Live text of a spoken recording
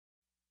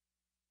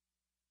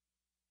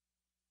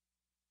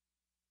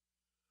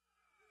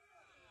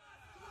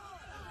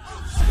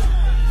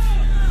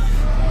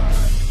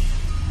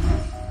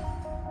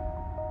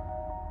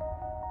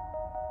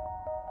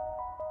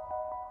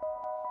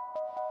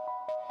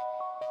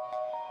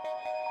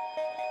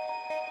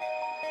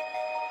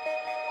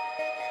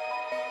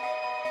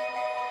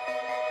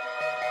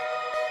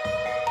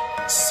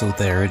So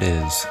there it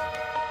is.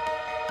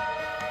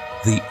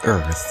 The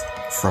Earth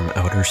from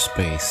outer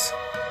space.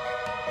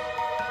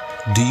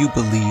 Do you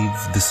believe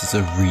this is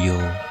a real,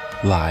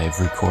 live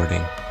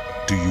recording?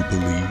 Do you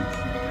believe?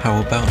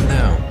 How about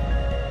now?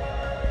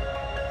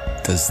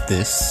 Does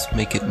this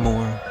make it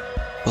more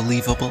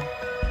believable?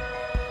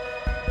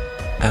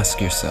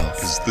 Ask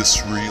yourself. Is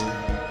this real?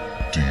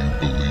 Do you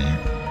believe?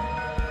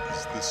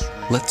 Is this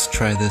real? Let's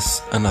try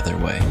this another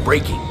way.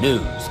 Breaking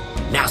news.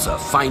 NASA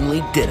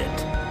finally did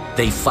it.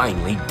 They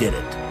finally did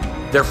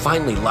it. They're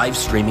finally live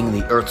streaming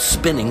the Earth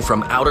spinning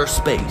from outer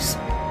space.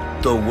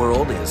 The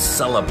world is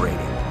celebrating.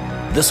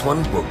 This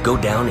one will go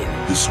down in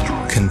history.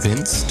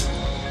 Convinced?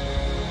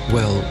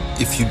 Well,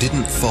 if you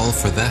didn't fall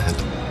for that,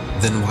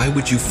 then why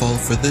would you fall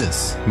for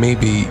this?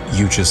 Maybe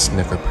you just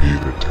never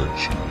paid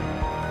attention.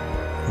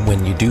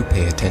 When you do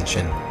pay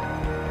attention,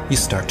 you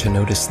start to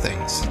notice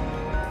things.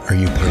 Are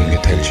you paying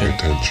attention?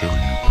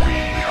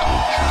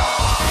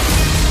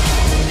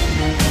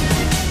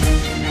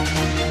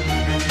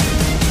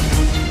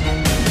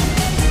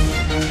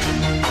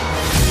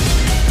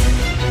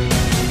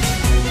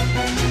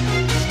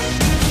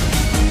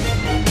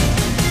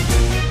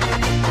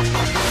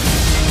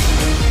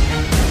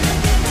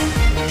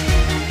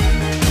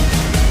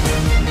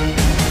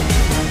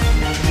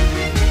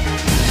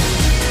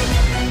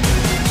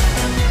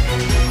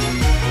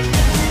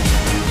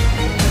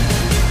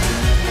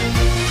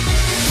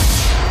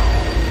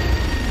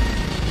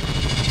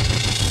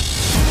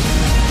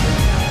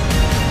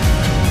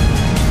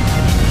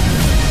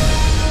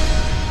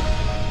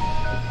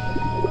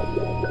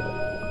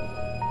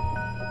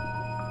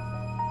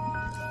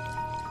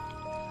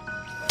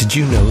 Did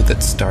you know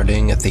that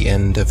starting at the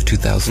end of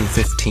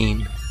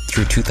 2015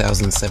 through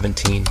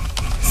 2017,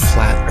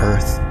 Flat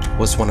Earth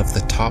was one of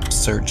the top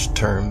search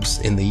terms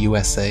in the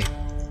USA,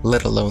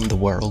 let alone the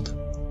world?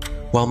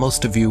 While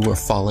most of you were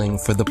falling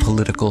for the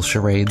political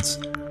charades,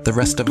 the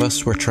rest of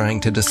us were trying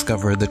to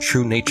discover the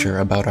true nature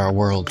about our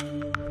world.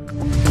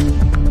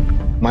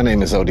 My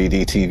name is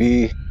ODD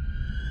TV.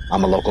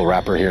 I'm a local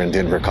rapper here in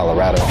Denver,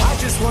 Colorado. I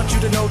just want you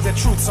to know the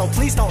truth, so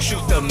please don't shoot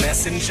the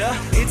messenger.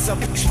 It's a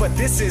bitch, but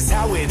this is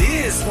how it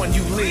is when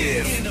you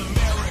live.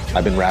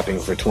 I've been rapping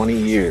for 20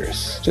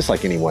 years, just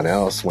like anyone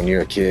else. When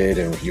you're a kid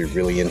and you're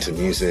really into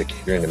music,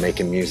 you're into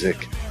making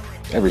music,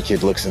 every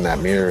kid looks in that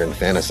mirror and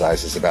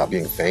fantasizes about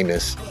being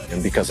famous.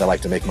 And because I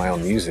like to make my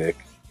own music,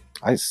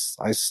 I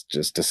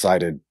just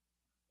decided,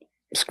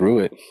 screw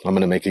it. I'm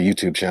going to make a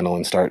YouTube channel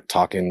and start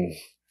talking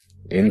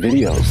in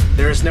videos.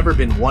 There has never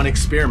been one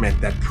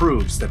experiment that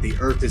proves that the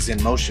Earth is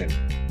in motion.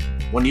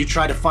 When you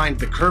try to find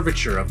the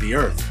curvature of the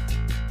Earth,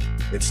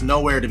 it's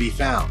nowhere to be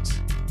found.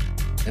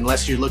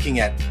 Unless you're looking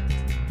at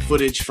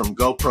footage from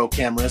GoPro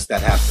cameras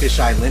that have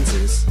fisheye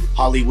lenses,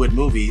 Hollywood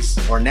movies,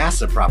 or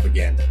NASA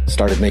propaganda.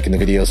 Started making the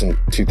videos in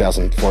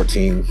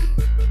 2014,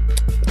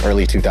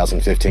 early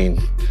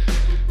 2015.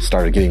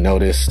 Started getting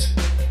noticed.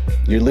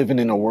 You're living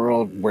in a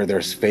world where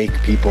there's fake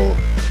people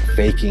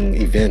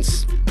faking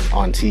events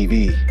on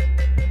TV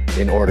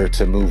in order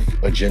to move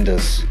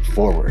agendas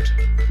forward.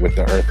 With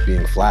the Earth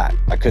being flat,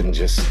 I couldn't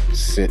just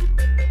sit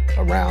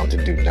around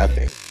and do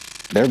nothing.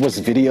 There was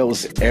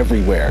videos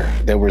everywhere.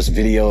 There was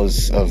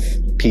videos of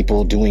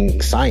people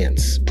doing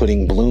science,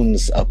 putting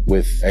balloons up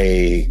with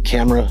a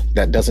camera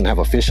that doesn't have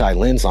a fisheye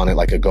lens on it,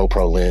 like a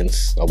GoPro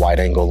lens, a wide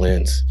angle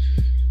lens.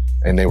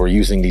 And they were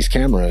using these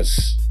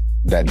cameras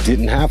that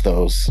didn't have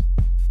those.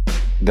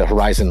 The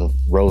horizon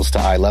rose to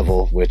eye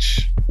level,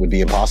 which would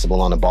be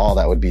impossible on a ball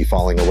that would be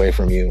falling away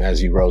from you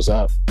as you rose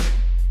up.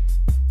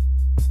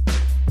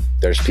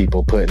 There's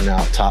people putting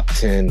out top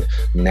 10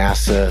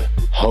 NASA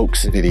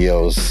hoax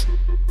videos,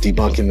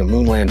 debunking the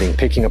moon landing,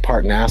 picking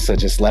apart NASA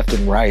just left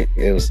and right.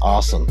 It was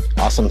awesome.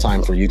 Awesome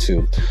time for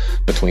YouTube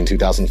between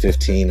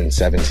 2015 and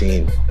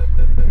 17.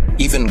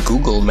 Even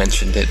Google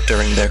mentioned it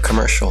during their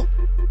commercial.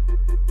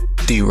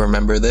 Do you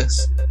remember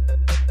this?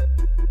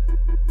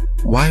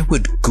 Why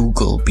would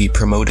Google be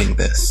promoting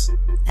this?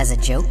 As a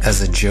joke?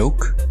 As a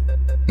joke?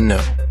 No.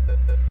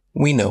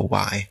 We know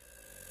why.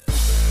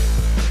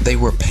 They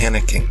were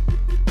panicking.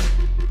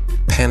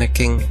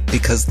 Panicking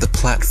because the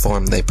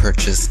platform they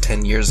purchased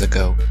 10 years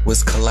ago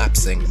was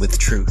collapsing with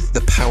truth.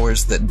 The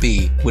powers that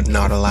be would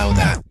not allow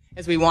that.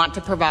 As we want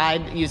to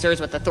provide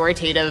users with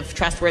authoritative,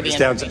 trustworthy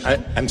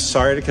information. I'm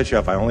sorry to cut you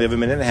off. I only have a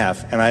minute and a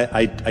half, and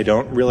I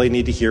don't really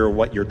need to hear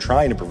what you're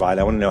trying to provide.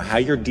 I want to know how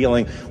you're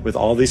dealing with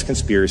all these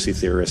conspiracy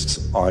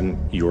theorists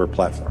on your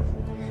platform.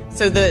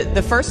 So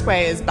the first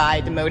way is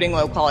by demoting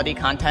low-quality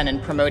content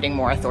and promoting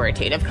more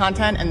authoritative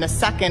content, and the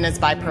second is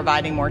by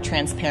providing more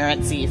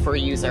transparency for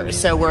users.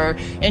 So we're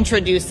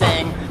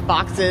introducing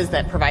boxes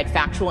that provide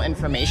factual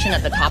information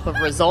at the top of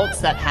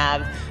results that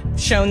have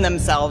shown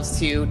themselves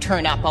to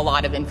turn up a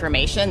lot of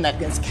information that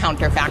is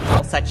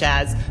counterfactual, such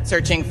as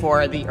searching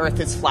for the Earth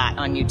is flat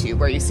on YouTube,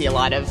 where you see a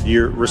lot of...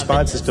 Your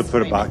response is to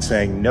put a box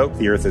saying, nope,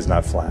 the Earth is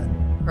not flat.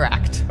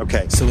 Correct.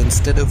 Okay. So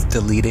instead of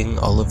deleting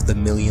all of the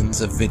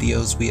millions of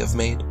videos we have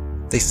made,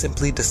 They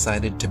simply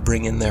decided to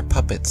bring in their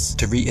puppets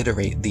to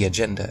reiterate the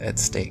agenda at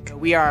stake.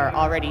 We are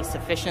already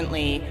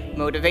sufficiently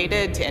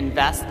motivated to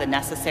invest the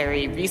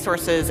necessary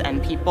resources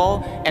and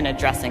people in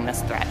addressing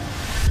this threat.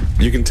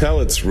 You can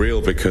tell it's real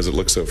because it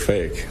looks so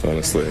fake,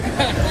 honestly.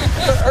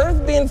 The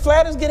Earth being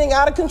flat is getting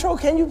out of control.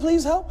 Can you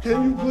please help?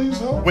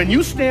 When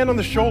you stand on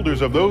the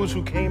shoulders of those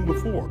who came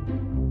before,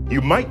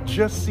 you might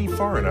just see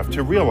far enough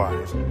to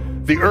realize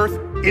the Earth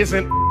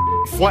isn't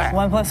flat.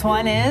 1 +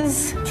 1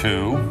 is?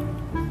 2.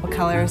 What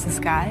color is the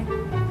sky?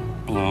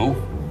 Blue.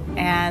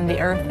 And the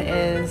Earth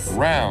is?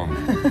 Round.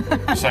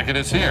 Second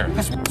is here.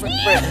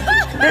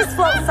 This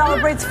float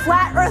celebrates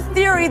flat Earth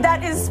theory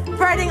that is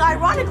spreading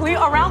ironically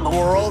around the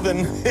world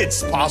and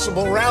its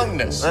possible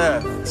roundness.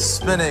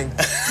 Spinning.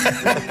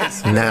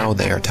 Now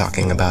they are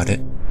talking about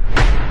it.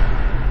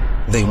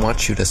 They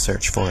want you to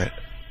search for it,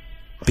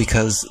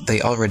 because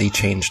they already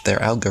changed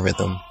their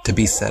algorithm to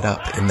be set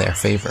up in their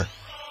favor.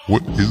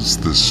 What is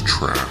this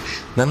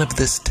trash? None of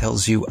this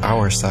tells you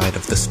our side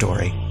of the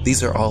story.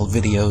 These are all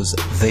videos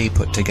they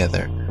put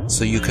together,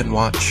 so you can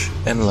watch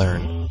and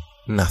learn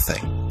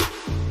nothing.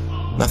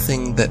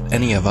 Nothing that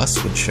any of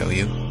us would show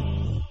you.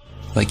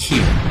 Like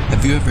here,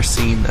 have you ever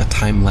seen a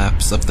time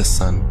lapse of the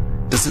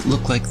sun? Does it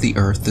look like the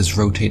Earth is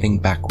rotating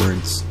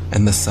backwards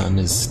and the sun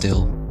is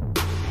still?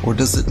 Or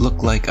does it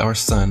look like our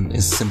sun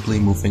is simply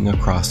moving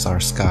across our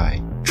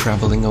sky,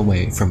 traveling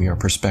away from your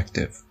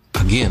perspective?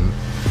 Again,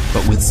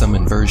 but with some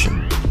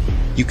inversion.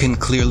 You can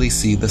clearly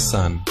see the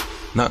sun,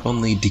 not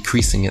only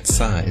decreasing its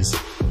size,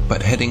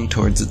 but heading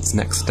towards its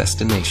next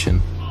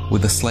destination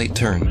with a slight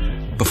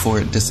turn before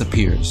it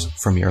disappears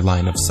from your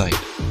line of sight.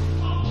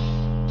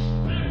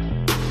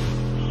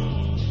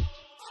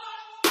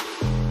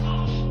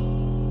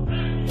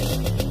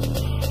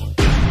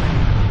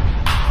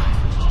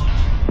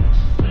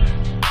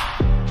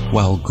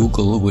 While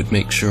Google would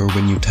make sure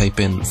when you type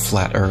in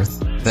flat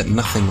Earth that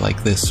nothing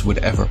like this would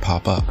ever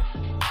pop up,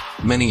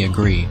 many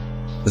agree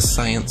the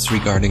science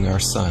regarding our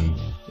sun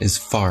is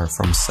far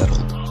from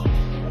settled.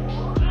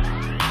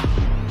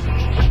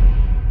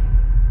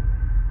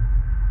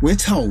 We're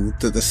told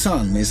that the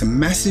sun is a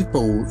massive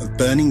ball of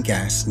burning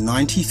gas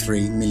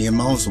 93 million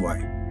miles away.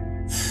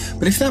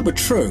 But if that were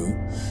true,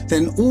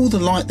 then all the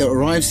light that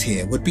arrives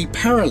here would be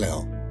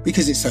parallel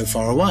because it's so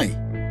far away.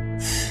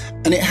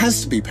 And it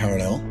has to be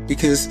parallel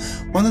because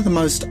one of the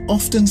most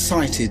often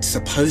cited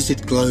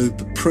supposed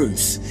globe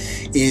proofs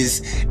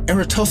is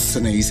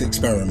Eratosthenes'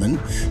 experiment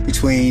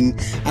between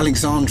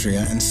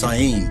Alexandria and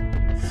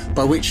Syene,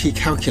 by which he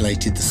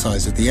calculated the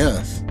size of the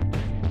Earth.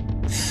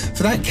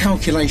 For that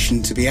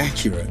calculation to be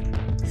accurate,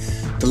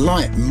 the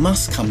light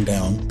must come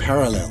down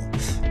parallel.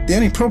 The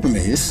only problem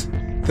is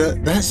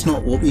that that's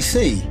not what we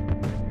see.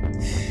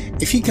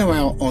 If you go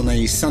out on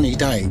a sunny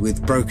day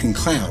with broken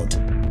cloud,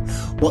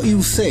 what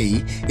you'll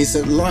see is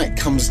that light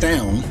comes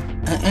down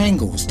at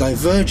angles,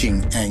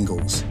 diverging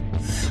angles.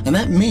 And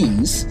that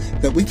means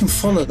that we can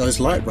follow those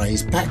light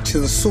rays back to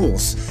the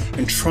source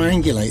and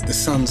triangulate the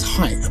sun's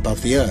height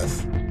above the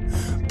Earth,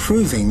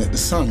 proving that the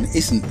sun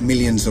isn't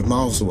millions of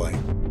miles away.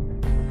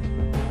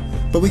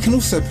 But we can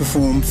also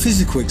perform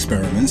physical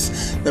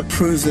experiments that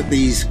prove that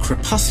these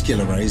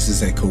crepuscular rays,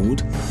 as they're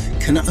called,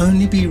 can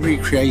only be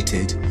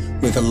recreated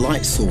with a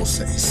light source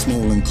that is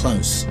small and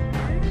close.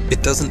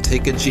 It doesn't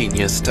take a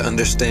genius to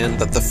understand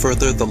that the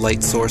further the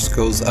light source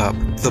goes up,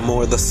 the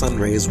more the sun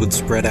rays would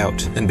spread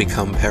out and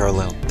become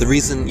parallel. The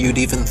reason you'd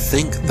even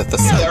think that the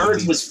sun... If the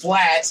Earth was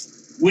flat,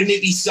 wouldn't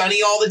it be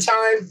sunny all the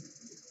time?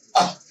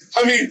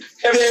 I mean,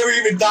 have they ever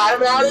even thought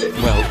about it?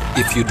 Well,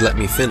 if you'd let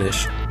me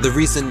finish, the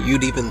reason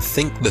you'd even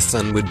think the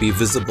sun would be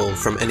visible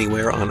from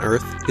anywhere on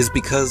Earth is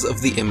because of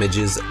the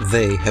images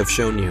they have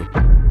shown you.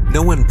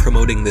 No one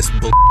promoting this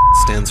bull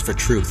stands for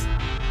truth.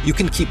 You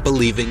can keep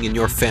believing in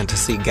your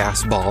fantasy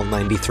gas ball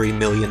 93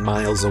 million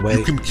miles away.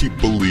 You can keep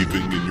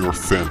believing in your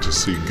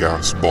fantasy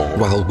gas ball.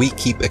 While we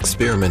keep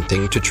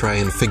experimenting to try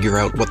and figure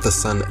out what the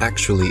sun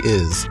actually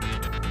is,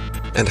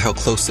 and how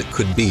close it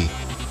could be.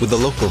 With a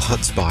local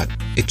hotspot,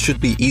 it should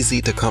be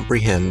easy to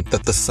comprehend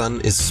that the sun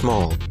is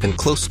small and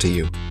close to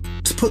you.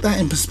 To put that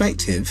in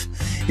perspective,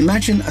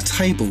 imagine a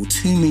table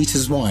 2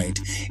 meters wide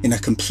in a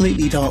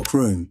completely dark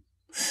room.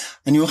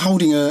 And you're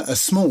holding a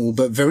small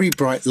but very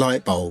bright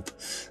light bulb,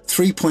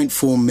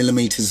 3.4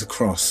 millimeters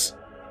across.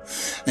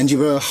 And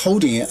you are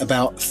holding it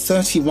about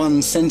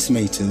 31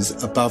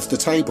 centimeters above the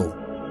table.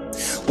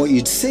 What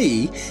you'd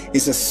see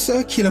is a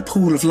circular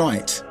pool of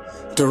light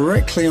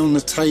directly on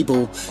the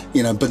table,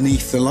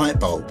 beneath the light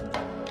bulb.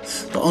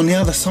 But on the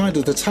other side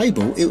of the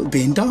table, it would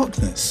be in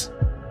darkness.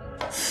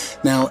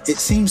 Now, it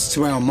seems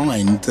to our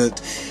mind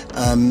that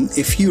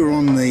if you were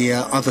on the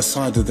other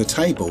side of the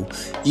table,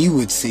 you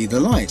would see the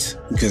light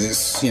because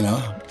it's,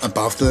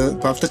 above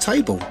the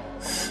table.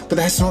 But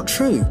that's not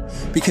true,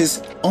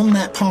 because on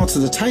that part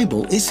of the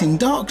table, it's in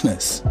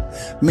darkness,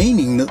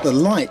 meaning that the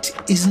light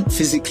isn't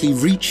physically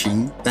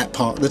reaching that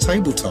part of the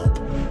tabletop.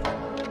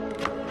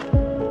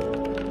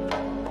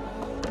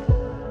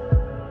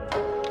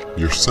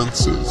 Your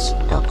senses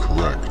are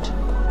correct.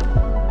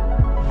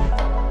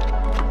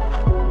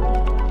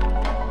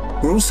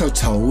 We're also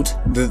told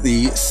that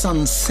the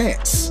sun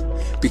sets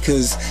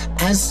because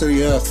as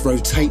the Earth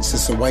rotates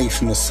us away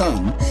from the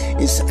sun,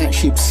 it's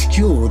actually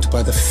obscured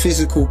by the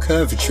physical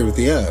curvature of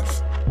the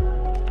Earth.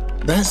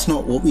 That's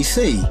not what we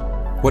see.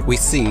 What we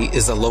see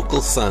is a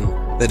local sun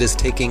that is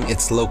taking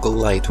its local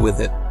light with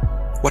it.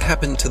 What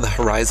happened to the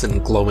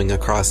horizon glowing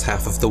across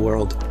half of the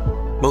world?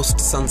 Most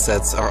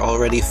sunsets are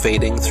already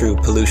fading through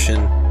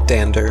pollution,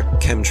 dander,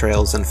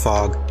 chemtrails, and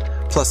fog.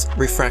 Plus,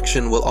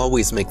 refraction will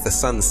always make the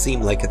sun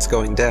seem like it's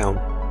going down,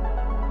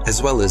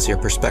 as well as your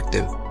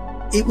perspective.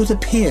 It would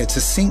appear to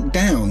sink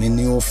down in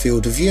your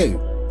field of view.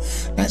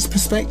 That's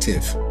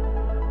perspective.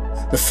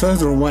 The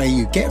further away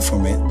you get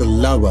from it, the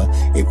lower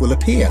it will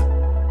appear.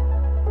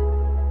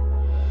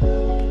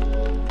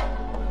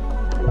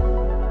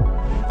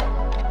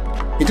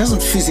 It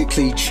doesn't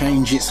physically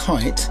change its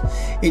height,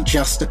 it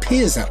just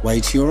appears that way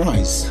to your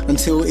eyes,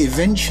 until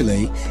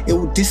eventually it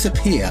will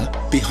disappear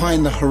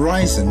behind the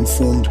horizon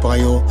formed by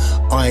your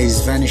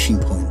eye's vanishing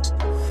point.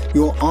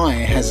 Your eye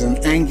has an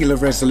angular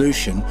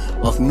resolution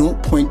of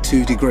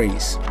 0.2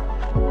 degrees.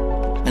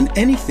 And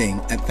anything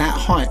at that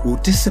height will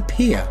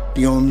disappear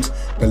beyond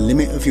the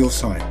limit of your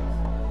sight.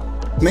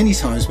 Many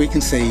times we can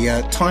see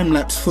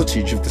time-lapse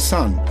footage of the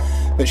sun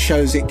that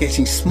shows it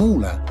getting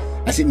smaller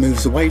as it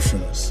moves away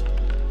from us.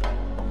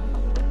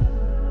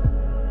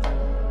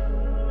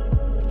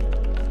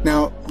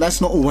 Now,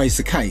 that's not always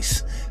the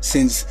case,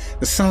 since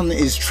the sun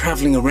is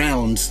travelling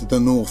around the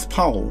North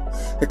Pole.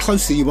 The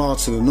closer you are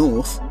to the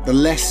north, the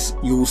less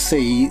you'll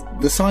see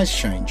the size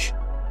change.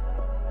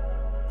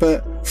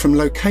 But from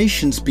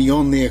locations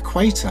beyond the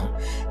equator,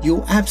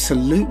 you'll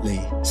absolutely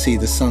see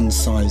the sun's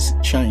size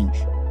change.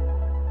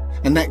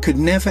 And that could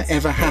never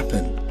ever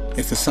happen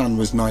if the sun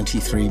was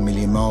 93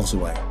 million miles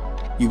away.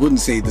 You wouldn't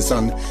see the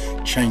sun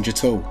change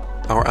at all.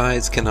 Our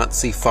eyes cannot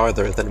see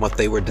farther than what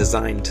they were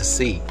designed to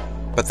see,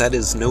 but that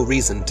is no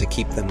reason to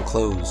keep them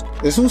closed.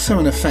 There's also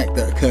an effect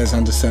that occurs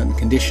under certain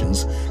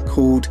conditions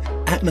called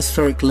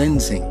atmospheric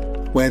lensing,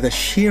 where the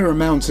sheer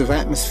amount of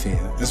atmosphere,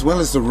 as well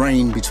as the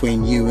rain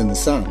between you and the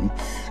sun,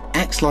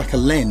 acts like a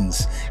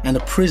lens and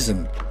a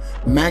prism,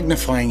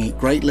 magnifying it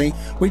greatly,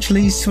 which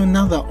leads to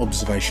another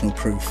observational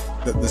proof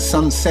that the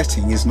sun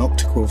setting is an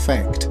optical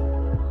effect.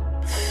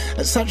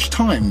 At such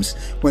times,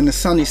 when the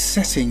sun is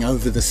setting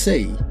over the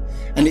sea,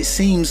 and it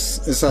seems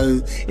as though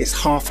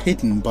it's half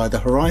hidden by the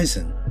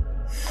horizon,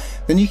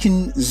 then you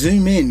can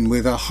zoom in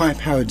with a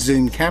high-powered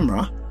zoom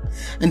camera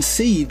and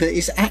see that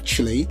it's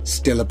actually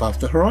still above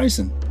the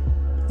horizon.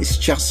 It's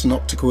just an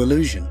optical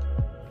illusion.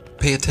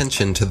 Pay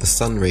attention to the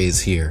sun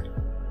rays here.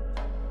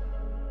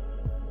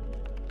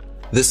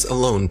 This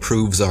alone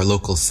proves our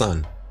local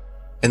sun,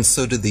 and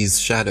so do these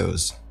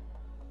shadows.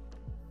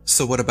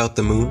 So what about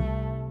the moon?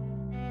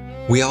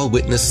 We all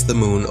witness the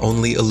moon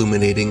only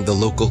illuminating the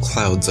local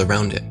clouds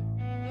around it.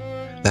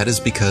 That is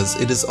because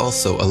it is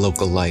also a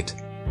local light,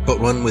 but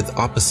one with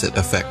opposite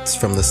effects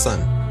from the sun.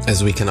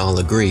 As we can all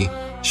agree,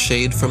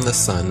 shade from the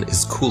sun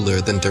is cooler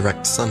than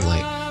direct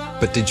sunlight.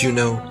 But did you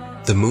know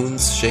the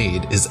moon's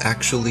shade is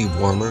actually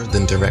warmer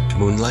than direct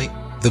moonlight?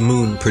 The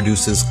moon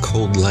produces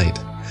cold light,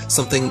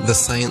 something the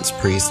science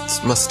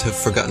priests must have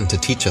forgotten to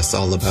teach us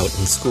all about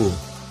in school.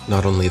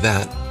 Not only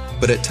that,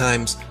 but at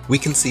times we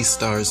can see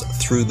stars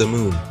through the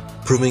moon,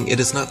 proving it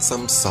is not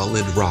some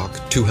solid rock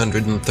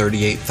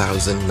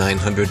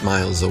 238,900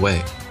 miles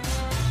away.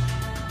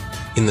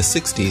 In the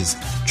 60s,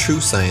 true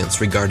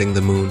science regarding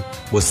the moon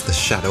was the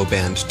shadow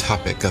band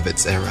topic of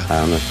its era.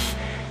 I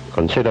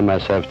consider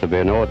myself to be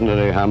an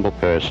ordinary, humble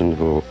person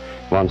who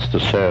wants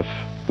to serve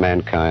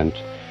mankind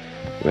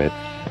with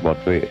what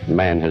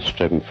man has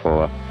striven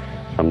for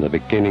from the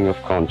beginning of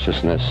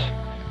consciousness,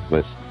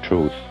 with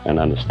truth and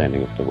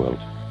understanding of the world.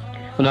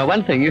 Well, now,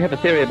 one thing, you have a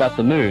theory about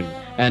the moon,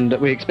 and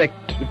we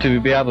expect to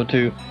be able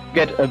to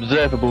get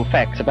observable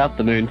facts about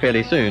the moon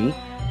fairly soon.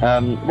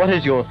 What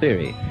is your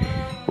theory?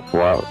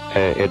 Well,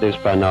 it is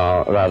by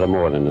now rather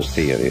more than a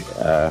theory.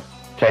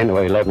 10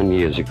 or 11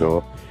 years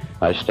ago,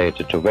 I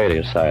stated to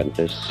various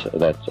scientists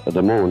that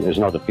the moon is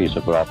not a piece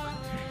of rock,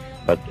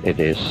 but it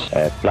is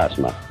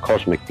plasma,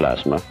 cosmic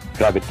plasma.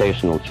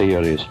 Gravitational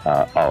theories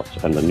are out,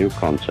 and the new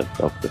concept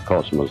of the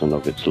cosmos and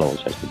of its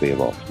laws has to be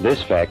evolved.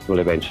 This fact will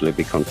eventually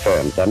be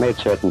confirmed. I made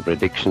certain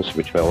predictions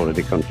which were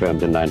already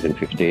confirmed in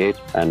 1958,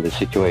 and the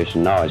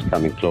situation now is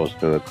coming close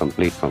to a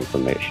complete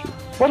confirmation.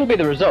 What will be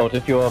the result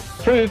if you're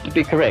proved to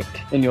be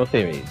correct in your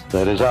theories?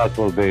 The result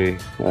will be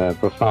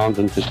profound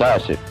and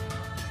decisive.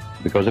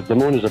 Because if the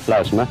moon is a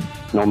plasma,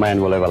 no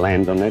man will ever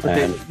land on it.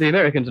 And the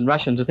Americans and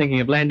Russians are thinking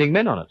of landing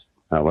men on it.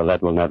 Well,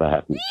 that will never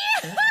happen.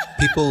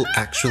 People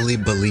actually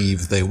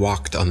believe they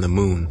walked on the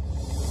moon,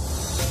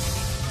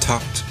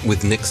 talked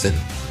with Nixon,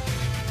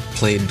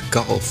 played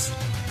golf,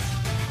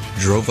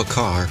 drove a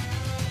car,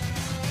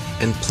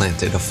 and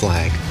planted a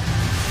flag.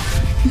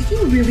 If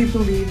you really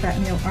believe that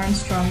Neil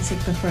Armstrong took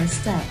the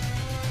first step,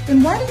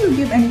 then why do you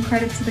give any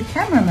credit to the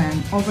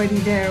cameraman already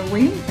there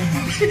waiting for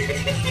him?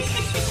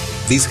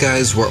 These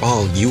guys were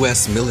all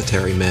US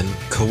military men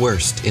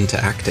coerced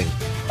into acting.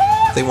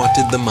 They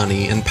wanted the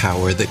money and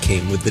power that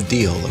came with the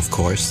deal, of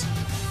course.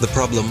 The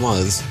problem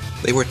was,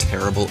 they were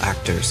terrible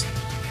actors.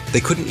 They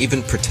couldn't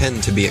even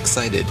pretend to be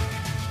excited,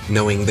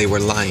 knowing they were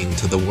lying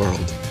to the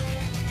world.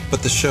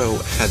 But the show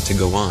had to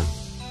go on.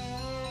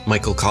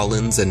 Michael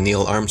Collins and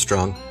Neil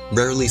Armstrong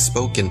rarely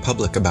spoke in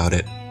public about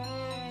it,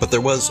 but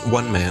there was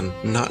one man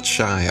not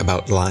shy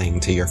about lying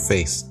to your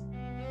face.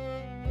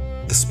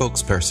 The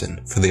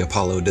spokesperson for the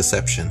Apollo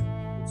deception.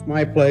 It's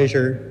my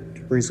pleasure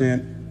to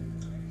present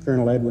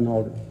Colonel Edwin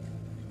Aldrin.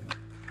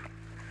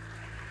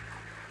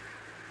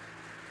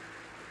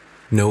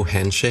 No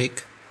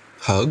handshake,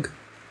 hug,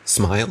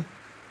 smile.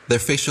 Their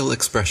facial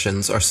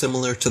expressions are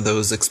similar to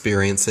those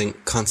experiencing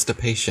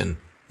constipation,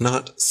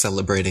 not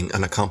celebrating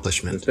an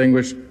accomplishment.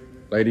 Distinguished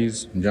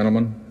ladies and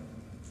gentlemen,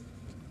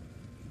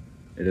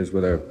 it is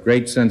with a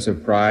great sense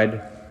of pride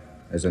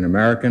as an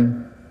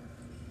American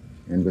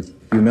and with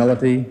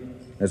humility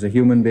as a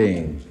human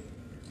being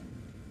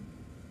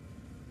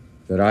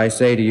that I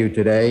say to you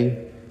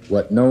today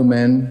what no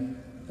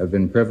men have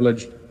been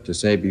privileged to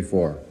say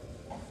before.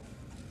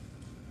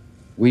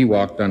 We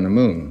walked on the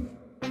moon.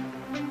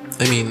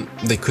 I mean,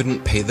 they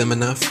couldn't pay them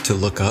enough to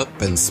look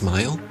up and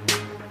smile?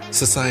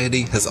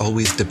 Society has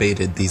always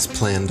debated these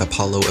planned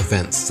Apollo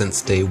events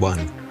since day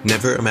one,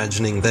 never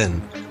imagining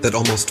then that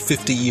almost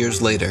 50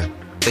 years later,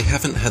 they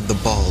haven't had the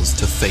balls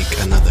to fake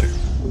another.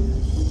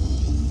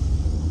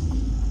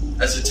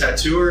 As a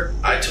tattooer,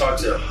 I talk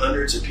to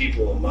hundreds of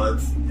people a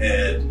month,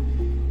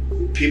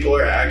 and people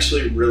are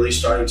actually really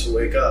starting to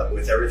wake up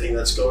with everything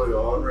that's going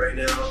on right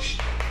now.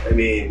 I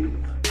mean,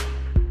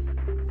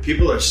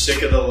 people are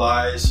sick of the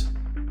lies.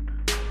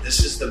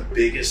 This is the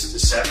biggest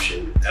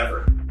deception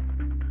ever.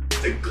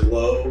 The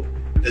globe,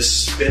 the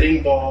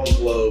spinning ball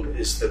globe,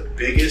 is the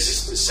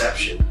biggest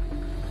deception.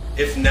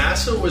 If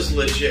NASA was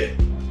legit,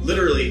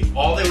 literally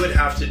all they would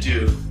have to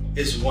do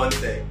is one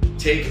thing.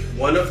 Take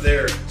one of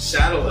their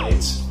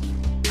satellites,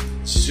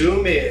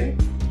 zoom in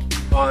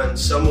on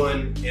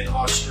someone in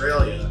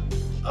Australia,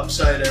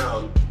 upside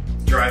down,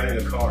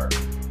 driving a car.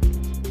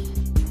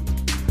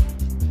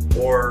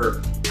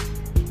 Or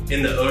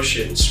in the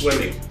ocean,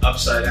 swimming,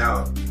 upside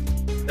down.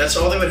 That's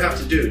all they would have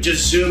to do,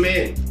 just zoom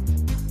in.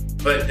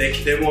 But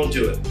they won't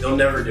do it, they'll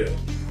never do it.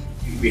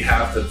 We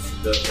have the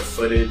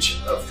footage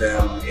of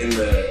them in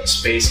the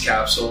space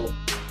capsule,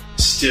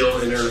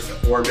 still in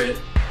Earth orbit,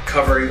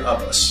 covering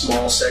up a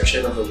small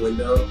section of the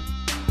window,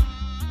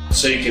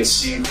 so you can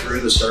see through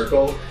the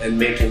circle and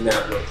making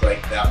that look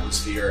like that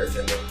was the Earth.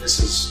 And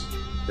this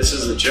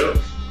is a joke.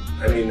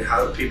 I mean,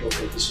 how do people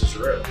think this is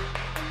real?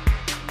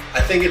 I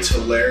think it's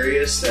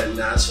hilarious that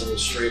NASA will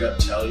straight up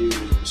tell you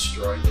we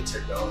destroyed the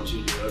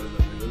technology to go to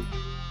the moon.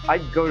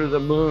 I'd go to the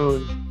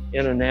moon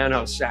in a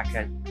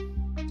nanosecond.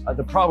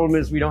 The problem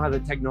is we don't have the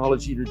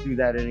technology to do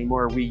that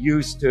anymore. We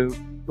used to,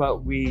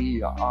 but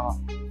we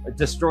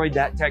destroyed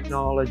that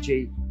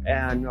technology,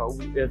 and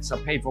it's a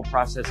painful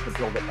process to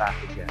build it back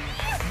again.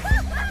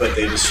 But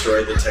they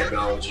destroyed the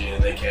technology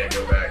and they can't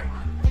go back.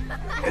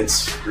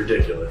 It's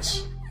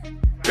ridiculous.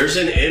 There's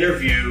an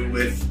interview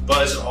with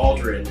Buzz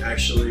Aldrin,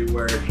 actually,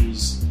 where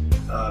he's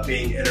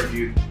being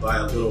interviewed by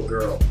a little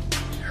girl.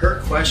 Her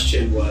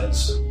question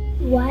was,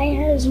 why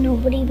has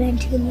nobody been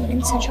to the moon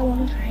in such a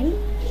long time?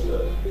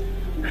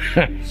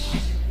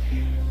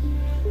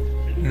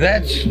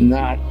 That's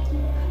not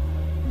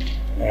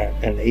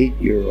an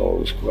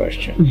 8-year-old's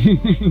question.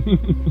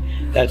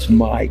 That's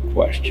my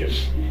question.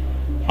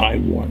 I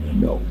want to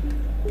know,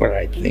 but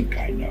I think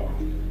I know.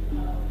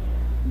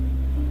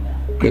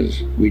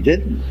 Because we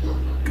didn't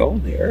go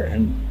there,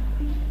 and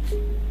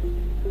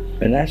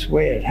that's the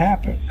way it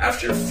happened.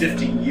 After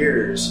 50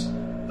 years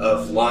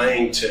of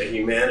lying to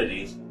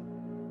humanity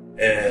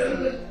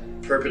and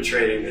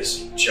perpetrating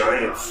this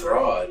giant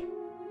fraud,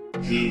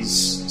 he's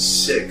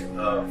sick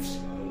of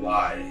the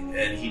lie,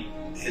 and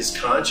his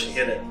conscience, he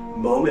had a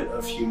moment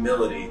of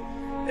humility,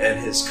 and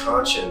his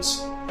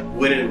conscience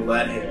wouldn't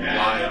let him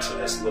lie to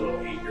this little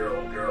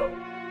 8-year-old girl.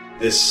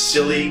 This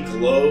silly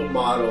globe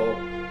model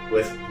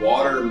with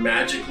water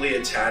magically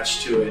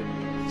attached to it,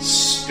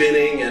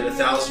 spinning at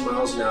 1,000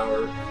 miles an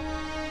hour,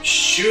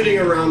 shooting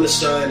around the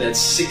sun at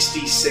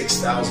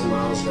 66,000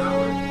 miles an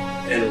hour,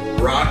 and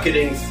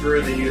rocketing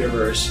through the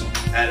universe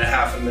at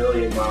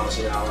 500,000 miles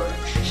an hour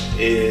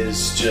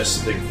is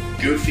just the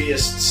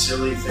goofiest,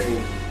 silly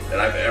thing that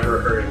I've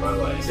ever heard in my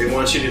life. They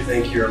want you to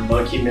think you're a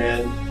monkey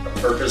man, a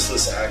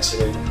purposeless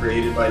accident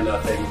created by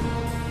nothing,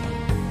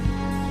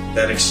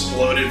 that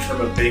exploded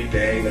from a big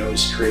bang that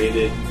was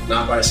created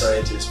not by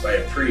scientists, by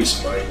a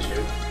priest, mind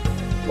you,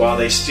 while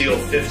they steal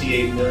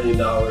 $58 million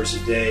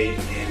a day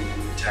in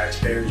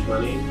taxpayers'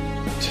 money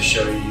to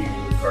show you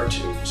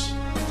cartoons.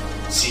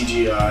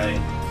 CGI.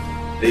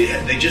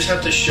 They just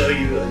have to show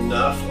you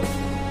enough of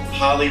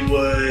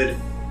Hollywood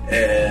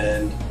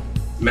and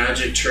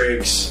magic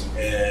tricks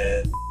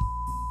and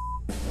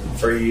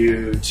for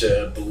you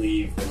to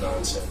believe the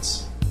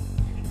nonsense.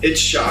 It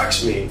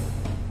shocks me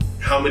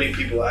how many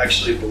people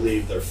actually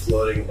believe they're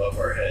floating above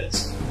our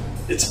heads.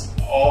 It's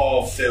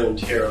all filmed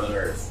here on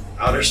Earth.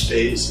 Outer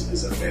space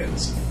is a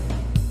fantasy.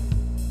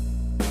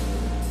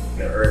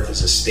 The Earth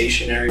is a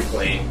stationary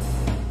plane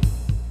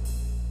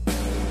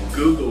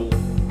Google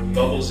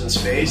bubbles in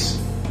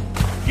space,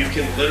 you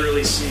can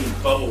literally see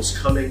bubbles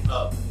coming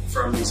up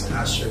from these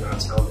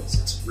astronauts' helmets.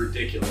 It's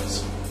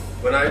ridiculous.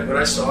 When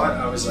I saw it,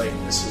 I was like,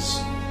 this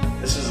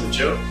is a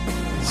joke.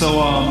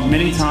 So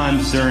many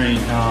times during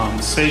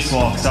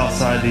spacewalks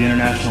outside the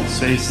International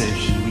Space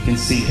Station, we can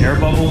see air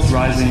bubbles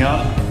rising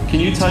up.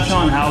 Can you touch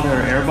on how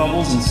there are air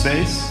bubbles in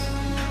space?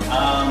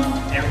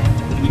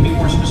 Can you be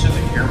more specific?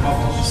 Air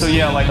bubbles? So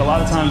yeah, like a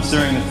lot of times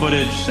during the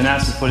footage, the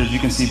NASA footage, you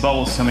can see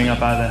bubbles coming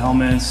up out of the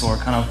helmets or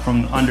kind of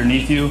from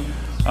underneath you.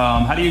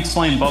 How do you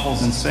explain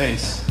bubbles in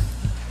space?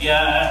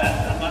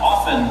 Yeah,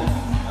 often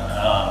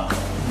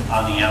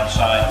on the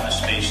outside of the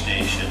space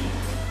station,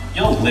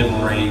 you'll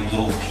liberate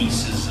little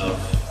pieces of,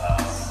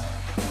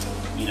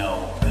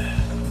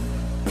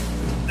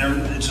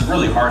 it's a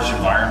really harsh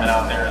environment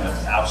out there, and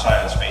the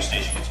outside of the space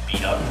station gets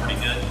beat up pretty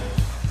good.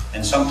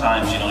 And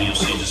sometimes, you'll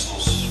see just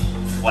little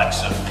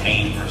flecks of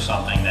paint or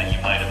something that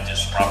you might have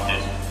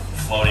disrupted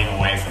floating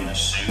away from the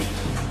suit.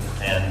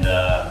 And,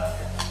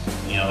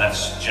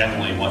 that's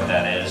generally what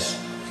that is.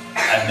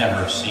 I've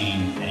never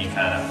seen any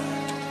kind of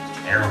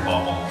air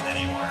bubble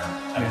anywhere.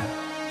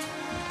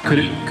 Could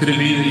it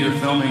be that you're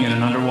filming in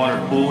an underwater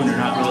pool and you're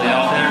not really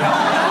out there?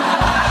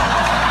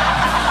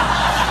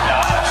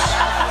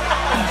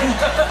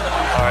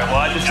 All right,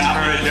 well, I just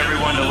encourage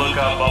everyone to look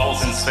up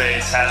Bubbles in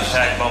Space,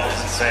 hashtag Bubbles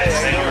in Space.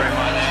 Thank you very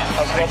much.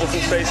 How's Bubbles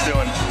in Space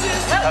doing?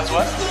 How's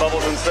what?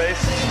 Bubbles in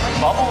Space.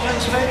 Bubbles in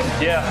space?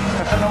 Yeah.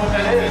 I don't know what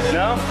that is.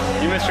 No?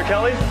 You Mr.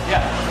 Kelly?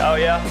 Yeah. Oh,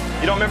 yeah?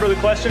 You don't remember the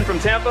question from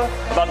Tampa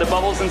about the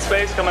bubbles in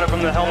space coming up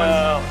from the helmets?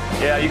 No.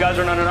 Yeah, you guys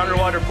are in an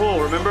underwater pool,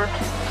 remember?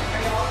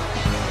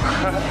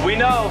 We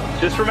know.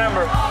 Just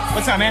remember.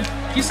 What's up, man?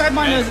 Can you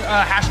sideline the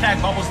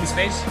hashtag Bubbles in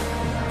Space?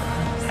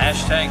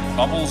 Hashtag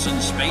Bubbles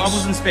in Space?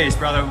 Bubbles in Space,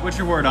 brother. What's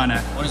your word on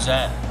that? What is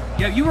that?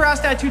 Yeah, you were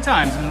asked that 2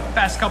 times in the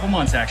past couple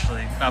months,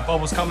 actually, about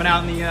bubbles coming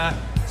out in the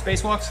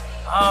spacewalks.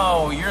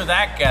 Oh, you're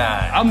that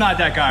guy. I'm not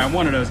that guy. I'm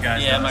one of those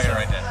guys. Yeah, I'm not gonna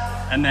write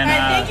that. And then,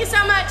 thank you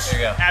so much. There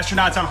you go.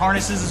 Astronauts on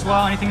harnesses as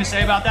well. Anything to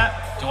say about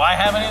that? Do I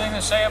have anything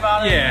to say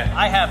about it? Yeah.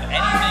 I have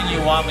anything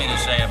you want me to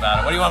say about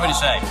it. What do you want me to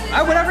say?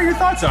 Whatever your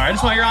thoughts are. I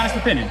just want your honest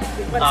opinion.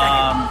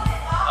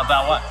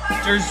 About what?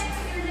 There's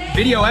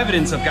video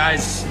evidence of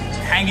guys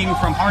hanging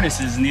from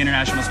harnesses in the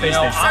International Space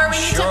Station. Sir, we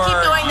need to keep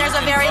going. There's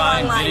a very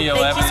long line.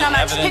 Thank you so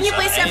much. Can you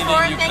please step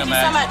forward? Thank you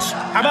so much.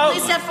 How about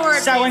please step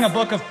forward, selling a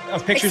book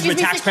of pictures with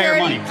taxpayer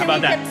money? How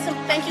about that?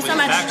 Thank you so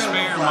much.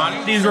 Taxpayer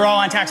money? These were all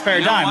on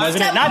taxpayer dime,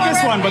 wasn't it? Not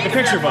this one, but the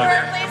picture book.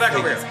 Come back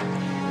over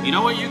here. You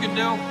know what you can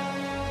do?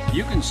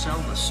 You can sell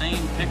the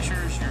same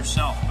pictures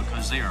yourself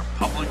because they are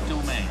public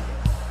domain.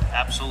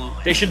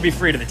 Absolutely. They should be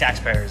free to the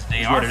taxpayers.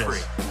 They are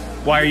free.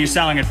 Why are you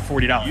selling it for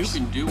 $40? You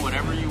can do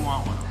whatever you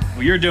want with them.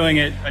 Well, you're doing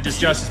it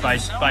just justice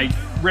by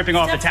ripping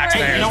off the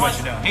taxpayers. Hey, you know what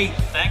you're doing. Hey,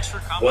 thanks for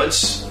coming.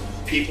 Once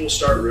people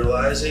start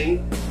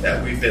realizing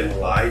that we've been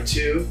lied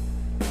to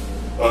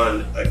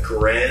on a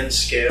grand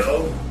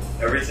scale,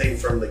 everything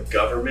from the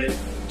government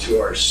to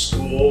our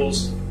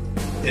schools,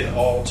 it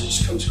all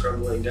just comes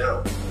crumbling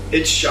down.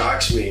 It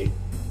shocks me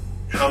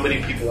how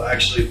many people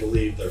actually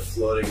believe they're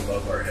floating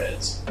above our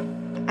heads.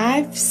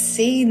 I've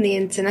seen the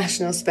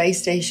International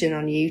Space Station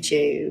on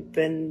YouTube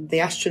and the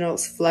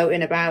astronauts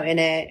floating about in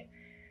it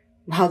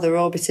while they're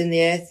orbiting the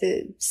Earth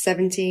at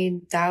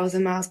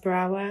 17,000 miles per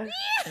hour.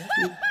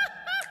 You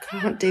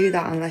can't do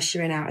that unless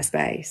you're in outer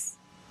space.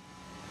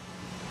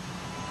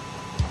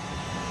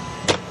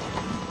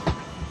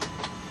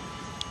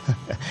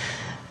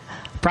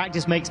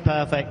 Practice makes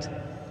perfect.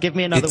 Give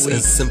me another It's week.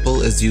 as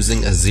simple as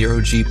using a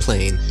zero-G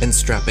plane and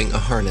strapping a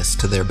harness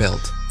to their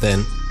belt.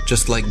 Then,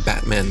 just like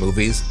Batman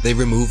movies, they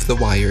remove the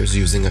wires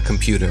using a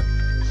computer.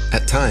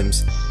 At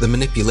times, the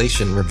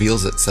manipulation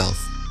reveals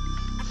itself.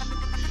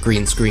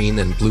 Green screen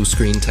and blue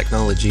screen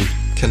technology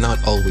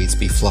cannot always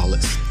be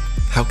flawless.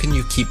 How can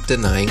you keep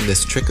denying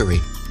this trickery?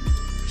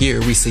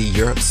 Here we see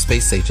Europe's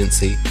space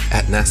agency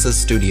at NASA's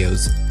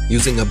studios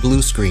using a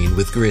blue screen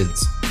with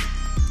grids.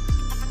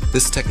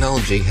 This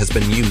technology has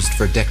been used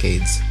for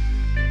decades.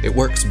 It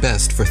works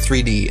best for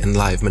 3D and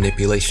live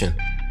manipulation.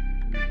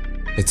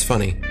 It's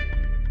funny.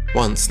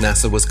 Once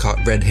NASA was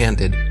caught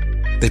red-handed,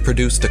 they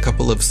produced a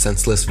couple of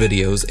senseless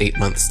videos 8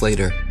 months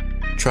later,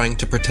 trying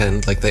to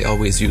pretend like they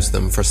always use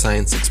them for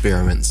science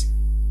experiments,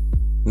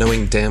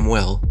 knowing damn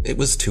well it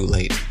was too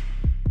late.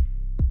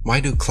 Why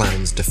do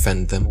clowns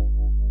defend them?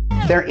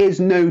 There is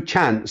no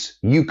chance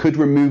you could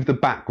remove the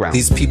background.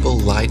 These people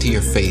lie to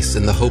your face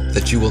in the hope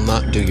that you will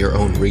not do your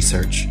own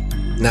research.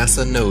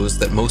 NASA knows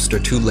that most are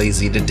too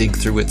lazy to dig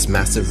through its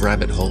massive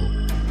rabbit hole.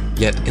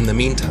 Yet, in the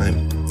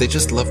meantime, they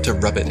just love to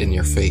rub it in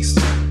your face.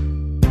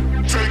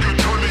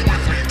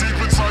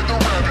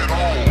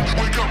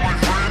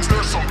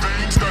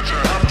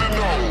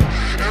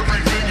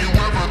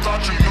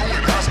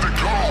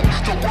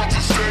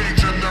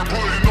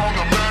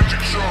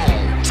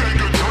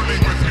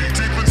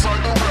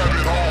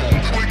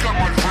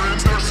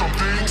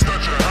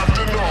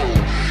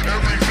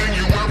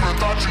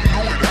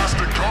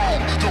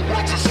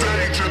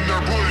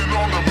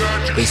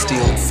 They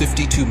steal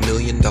 $52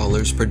 million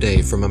per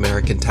day from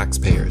American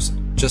taxpayers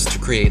just to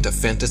create a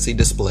fantasy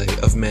display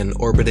of men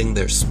orbiting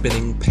their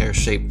spinning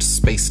pear-shaped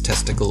space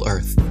testicle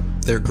Earth.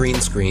 Their green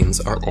screens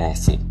are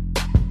awful.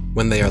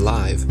 When they are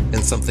live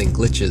and something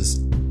glitches,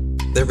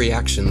 their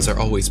reactions are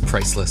always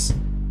priceless.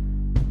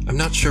 I'm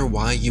not sure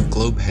why you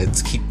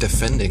globeheads keep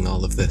defending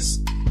all of this.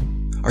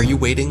 Are you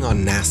waiting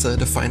on NASA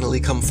to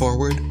finally come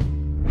forward?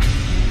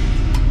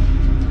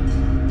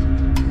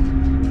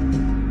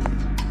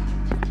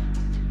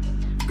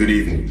 Good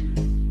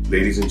evening,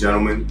 ladies and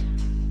gentlemen,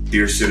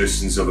 dear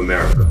citizens of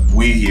America.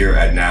 We here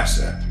at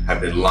NASA have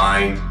been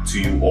lying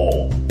to you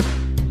all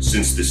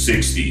since the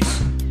 60s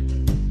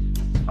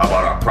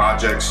about our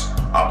projects,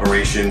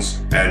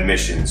 operations, and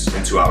missions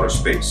into outer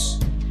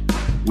space.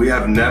 We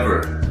have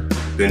never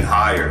been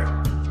higher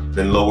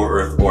than lower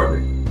Earth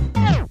orbit.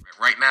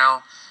 Right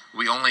now,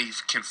 we only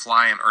can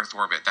fly in Earth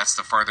orbit. That's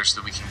the farthest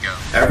that we can go.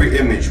 Every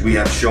image we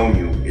have shown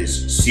you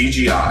is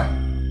CGI.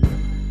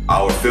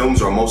 Our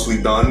films are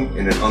mostly done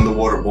in an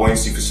underwater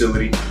buoyancy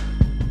facility.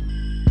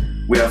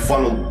 We have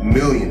funneled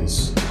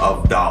millions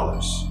of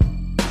dollars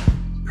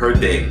per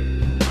day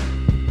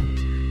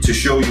to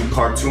show you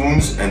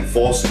cartoons and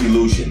false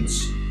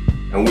illusions,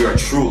 and we are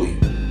truly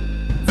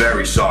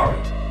very sorry.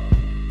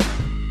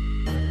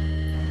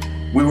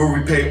 We will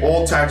repay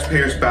all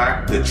taxpayers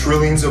back the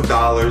trillions of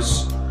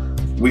dollars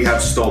we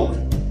have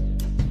stolen.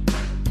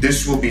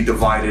 This will be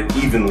divided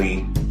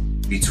evenly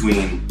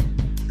between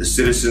the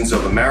citizens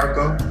of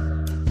America,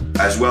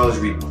 as well as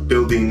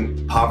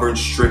rebuilding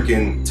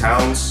poverty-stricken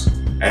towns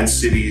and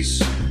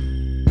cities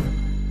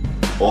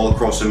all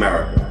across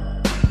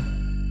America,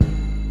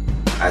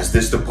 as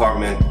this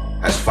department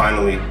has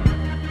finally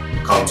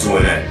come to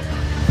an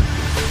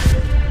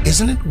end.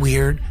 Isn't it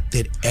weird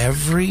that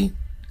every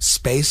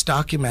space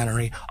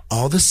documentary,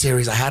 all the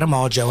series, I had them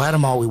all, Joe had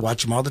them all, we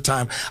watch them all the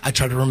time. I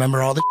try to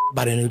remember all the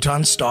about a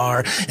neutron star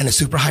and a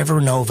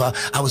superhypernova.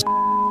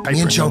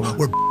 Me and Joe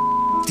were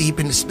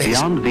deep into space.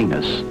 Beyond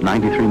Venus,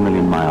 93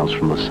 million miles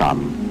from the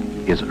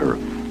sun, is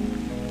Earth.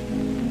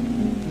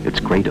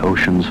 Its great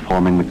oceans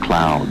forming the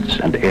clouds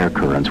and air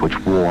currents which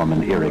warm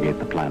and irrigate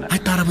the planet. I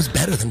thought I was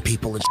better than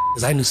people and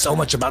because I knew so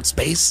much about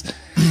space.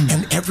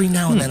 And every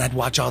now and then I'd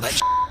watch all that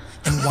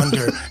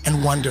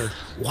and wonder,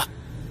 what?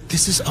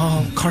 This is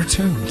all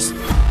cartoons.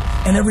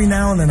 And every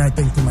now and then I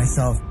think to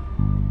myself,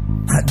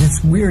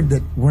 it's weird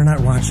that we're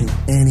not watching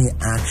any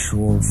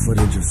actual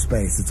footage of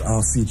space. It's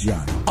all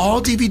CGI.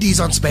 All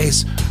DVDs on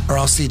space are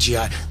all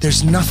CGI.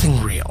 There's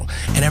nothing real.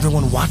 And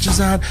everyone watches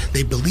that.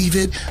 They believe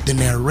it. The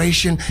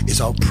narration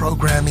is all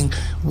programming.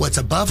 What's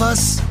above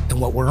us and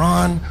what we're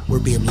on, we're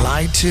being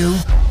lied to.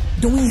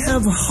 Don't we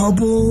have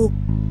Hubble?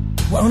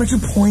 Why don't you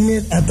point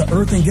it at the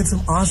Earth and get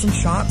some awesome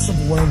shots of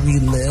where we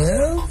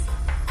live?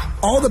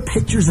 All the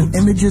pictures and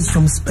images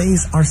from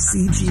space are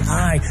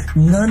CGI.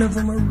 None of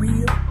them are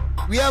real.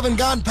 We haven't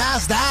gone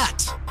past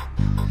that.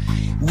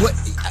 What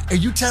are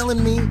you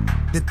telling me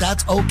that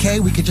that's okay?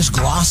 We could just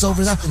gloss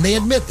over that? And they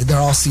admit that they're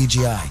all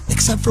CGI,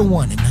 except for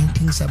one in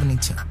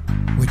 1972,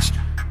 which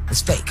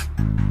is fake.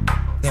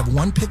 They have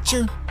one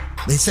picture.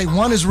 They say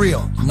one is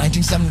real,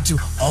 1972.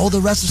 All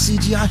the rest are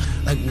CGI.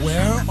 Like,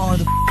 where are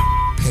the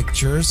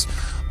pictures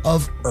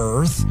of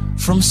Earth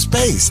from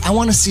space? I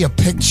want to see a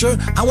picture.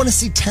 I want to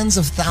see tens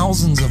of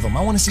thousands of them.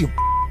 I want to see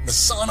the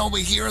sun over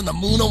here and the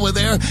moon over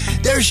there.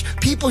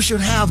 People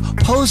should have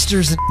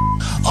posters and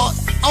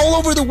all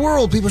over the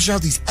world. People should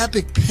have these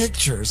epic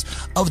pictures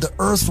of the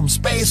Earth from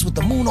space with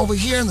the moon over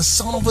here and the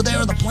sun over there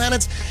and the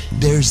planets.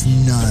 There's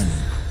none.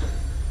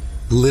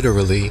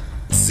 Literally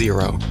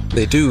zero.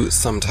 They do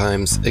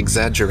sometimes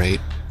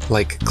exaggerate,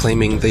 like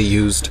claiming they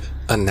used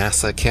a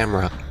NASA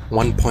camera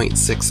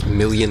 1.6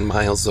 million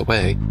miles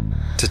away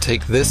to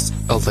take this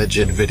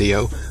alleged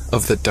video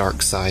of the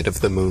dark side of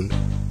the moon.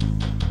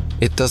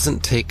 It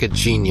doesn't take a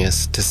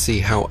genius to see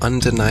how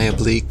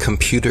undeniably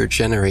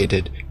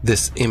computer-generated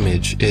this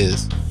image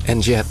is.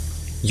 And yet,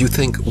 you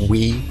think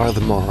we are the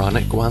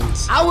moronic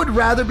ones? I would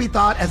rather be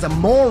thought as a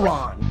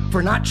moron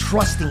for not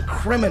trusting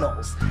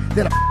criminals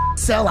than a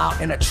sellout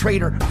and a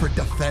traitor for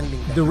defending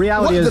them. The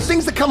reality is... The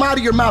things that come out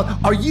of your mouth,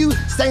 are you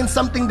saying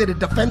something that a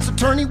defense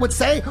attorney would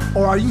say,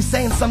 or are you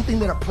saying something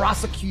that a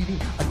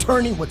prosecuting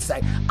attorney would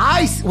say?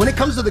 When it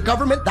comes to the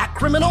government, that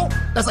criminal,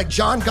 that's like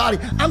John Gotti.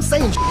 I'm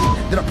saying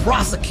that a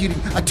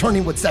prosecuting attorney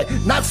would say,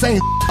 not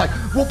saying like,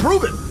 we'll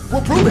prove it.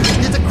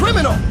 It's a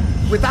criminal.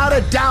 Without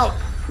a doubt,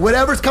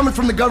 whatever's coming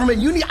from the government,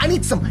 I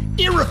need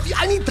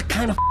the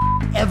kind of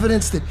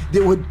evidence that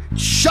would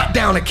shut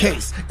down a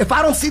case. If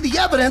I don't see the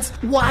evidence,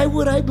 why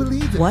would I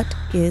believe it? What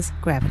is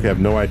gravity? You have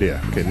no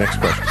idea. Okay, next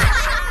question.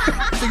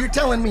 So you're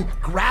telling me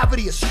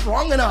gravity is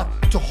strong enough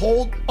to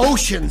hold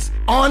oceans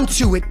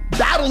onto it,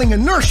 battling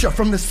inertia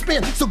from the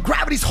spin. So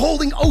gravity's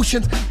holding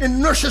oceans, and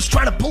inertia's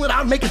trying to pull it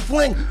out and make it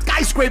fling.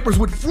 Skyscrapers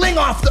would fling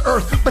off the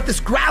Earth, but this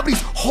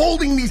gravity's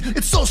holding these.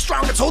 It's so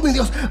strong, it's holding the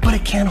ocean, but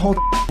it can't hold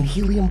a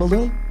helium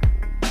balloon.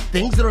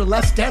 Things that are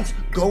less dense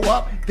go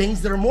up.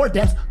 Things that are more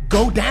dense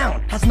go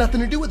down. Has nothing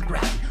to do with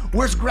gravity.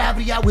 Where's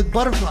gravity at with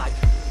butterflies?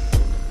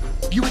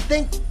 You would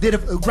think that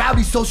if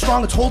gravity's so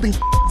strong it's holding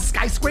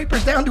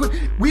skyscrapers down to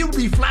it, we would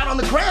be flat on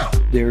the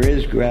ground. There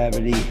is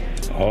gravity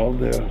all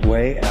the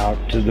way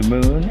out to the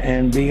moon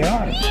and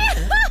beyond.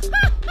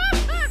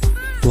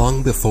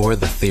 Long before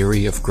the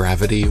theory of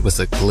gravity was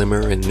a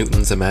glimmer in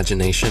Newton's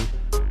imagination,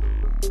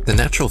 the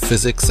natural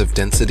physics of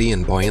density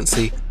and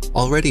buoyancy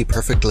already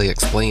perfectly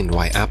explained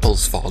why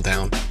apples fall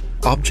down.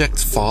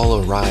 Objects fall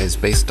or rise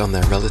based on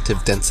their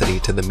relative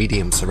density to the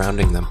medium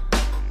surrounding them.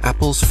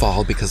 Apples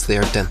fall because they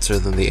are denser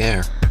than the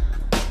air,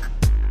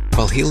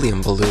 while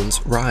helium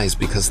balloons rise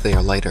because they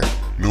are lighter.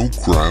 No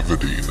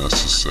gravity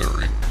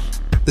necessary.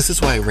 This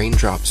is why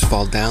raindrops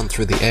fall down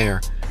through the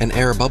air and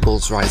air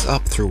bubbles rise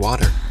up through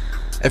water.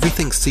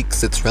 Everything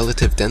seeks its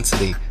relative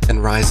density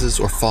and rises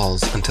or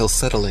falls until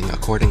settling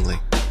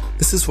accordingly.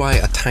 This is why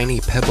a tiny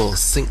pebble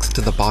sinks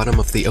to the bottom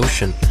of the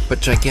ocean,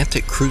 but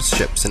gigantic cruise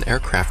ships and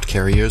aircraft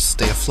carriers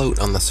stay afloat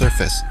on the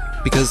surface.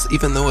 Because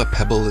even though a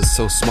pebble is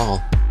so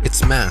small,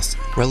 its mass,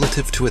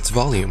 relative to its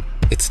volume,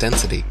 its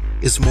density,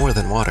 is more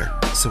than water,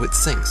 so it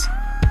sinks.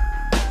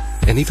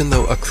 And even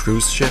though a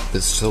cruise ship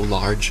is so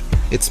large,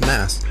 its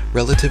mass,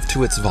 relative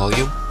to its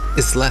volume,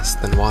 is less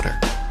than water,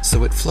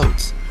 so it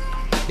floats.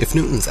 If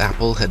Newton's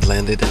apple had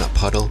landed in a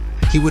puddle,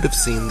 he would have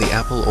seen the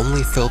apple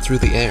only fell through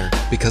the air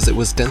because it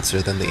was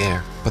denser than the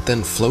air, but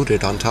then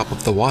floated on top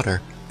of the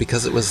water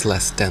because it was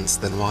less dense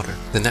than water.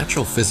 The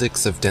natural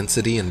physics of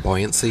density and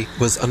buoyancy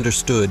was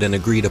understood and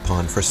agreed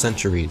upon for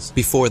centuries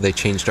before they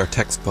changed our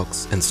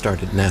textbooks and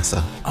started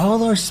NASA.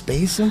 All our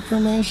space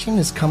information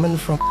is coming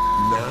from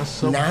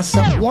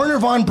NASA. Wernher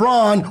von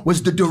Braun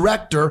was the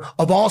director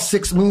of all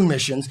 6 moon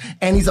missions,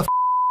 and he's a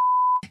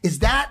Is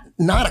that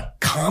not a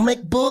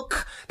comic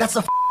book? That's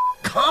a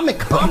comic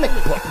book.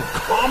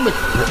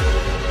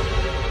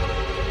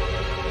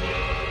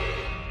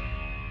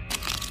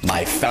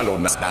 My fellow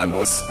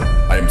Nanos,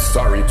 I am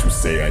sorry to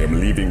say I am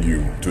leaving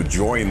you to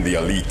join the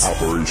elite.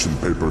 Operation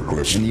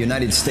Paperclip. In the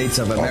United States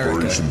of America.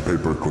 Operation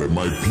Paperclip.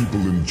 My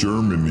people in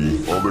Germany,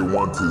 all they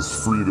want is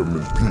freedom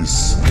and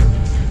peace.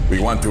 We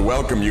want to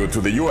welcome you to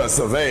the US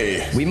of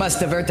A. We must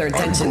divert their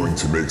attention. I'm going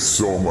to make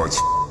so much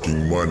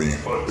money.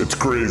 It's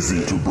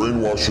crazy. To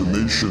brainwash a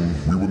nation,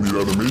 we will need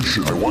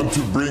animation. I want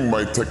to bring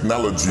my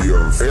technology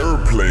of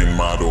airplane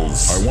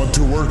models. I want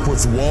to work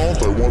with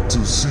Walt. I want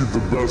to see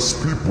the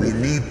best people. We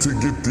need to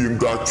get the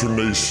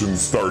indoctrination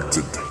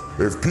started.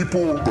 If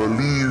people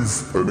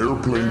believe an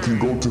airplane can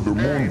go to the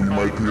moon, we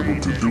might be able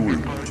to do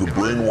it. To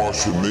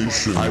brainwash a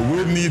nation, I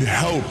will need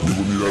help. We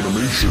will need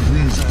animation.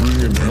 Please bring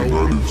in help.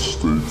 United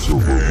States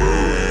of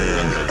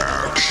America.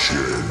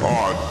 Action.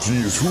 Oh,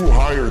 geez, who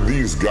hired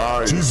these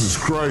guys? Jesus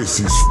Christ,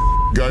 these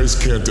guys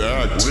can't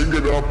act. Bring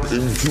it up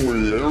into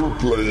an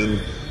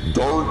airplane.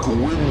 Dark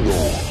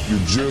window. You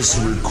just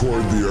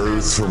record the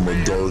Earth from a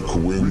dark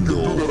window. We can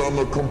do that on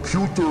the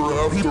computer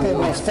afterwards. People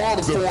will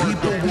fall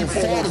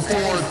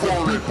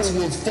for it.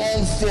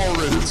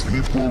 The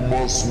people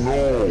must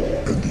know.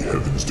 And the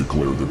heavens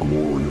declare the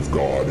glory of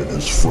God in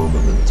his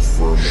firmament.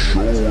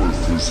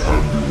 Showeth his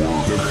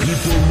handiwork. The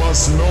people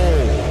must know.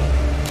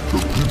 The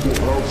people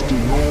have to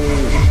know.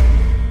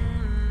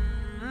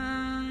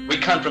 We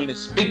come from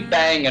this big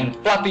bang and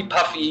fluffy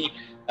puffy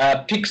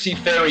pixie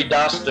fairy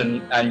dust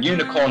and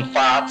unicorn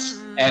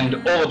farts, and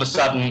all of a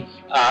sudden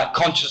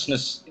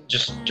consciousness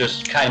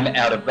just came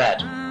out of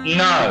that.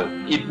 No,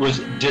 it was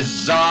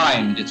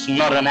designed. It's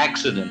not an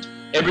accident.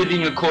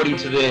 Everything according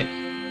to their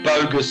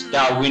bogus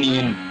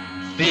Darwinian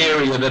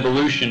theory of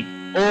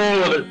evolution,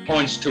 all of it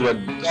points to a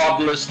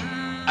godless,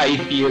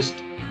 atheist,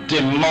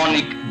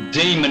 demonic,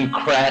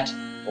 demon-crat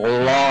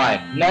lie.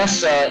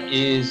 NASA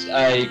is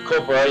a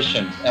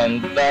corporation,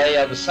 and they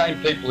are the same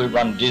people who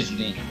run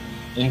Disney.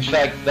 In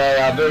fact, they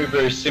are very,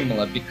 very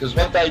similar, because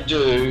what they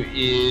do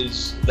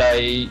is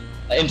they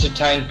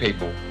entertain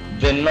people.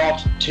 They're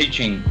not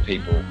teaching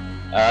people.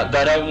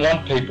 They don't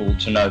want people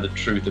to know the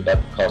truth about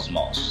the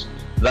cosmos.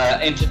 They're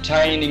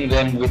entertaining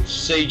them with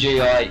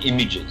CGI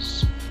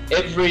images.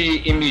 Every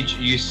image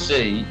you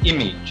see,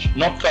 image,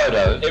 not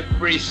photo,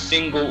 every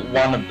single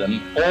one of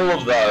them, all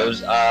of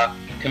those are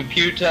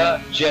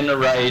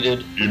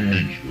computer-generated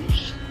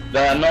images.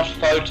 They are not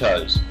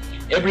photos.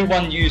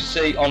 Everyone you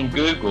see on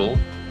Google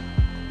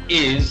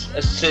is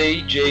a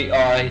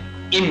CGI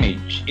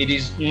image. It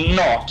is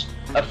not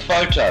a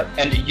photo.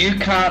 And you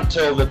can't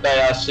tell that they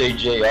are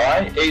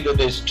CGI. Either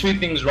there's 2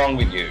 things wrong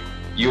with you.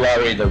 You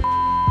are either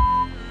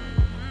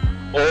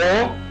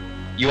or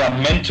you are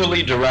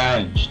mentally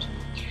deranged.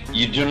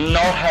 You do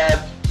not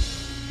have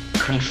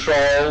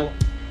control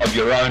of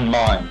your own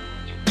mind.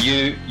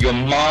 Your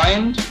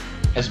mind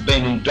has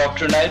been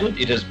indoctrinated,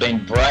 it has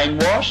been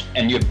brainwashed,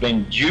 and you've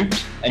been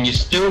duped, and you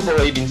still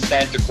believe in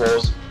Santa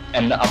Claus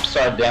and the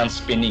upside down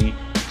spinning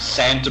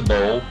Santa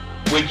ball,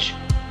 which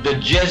the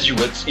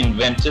Jesuits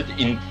invented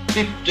in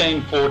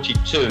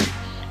 1542.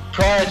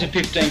 Prior to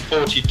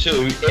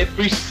 1542,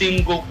 every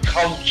single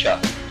culture,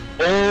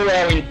 all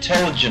our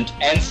intelligent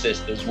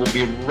ancestors will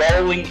be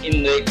rolling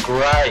in their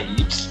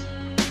graves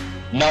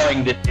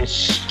knowing that their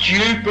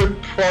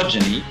stupid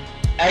progeny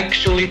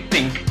actually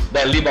think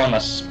they live on a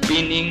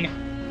spinning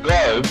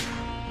globe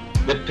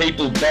that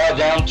people bow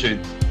down to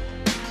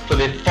for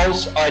their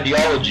false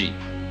ideology.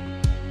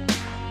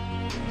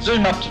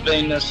 Zoom up to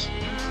Venus,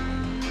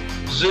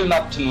 zoom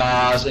up to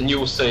Mars, and you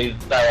will see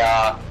they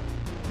are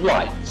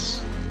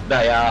lights.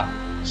 They are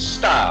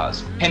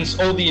stars. Hence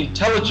all the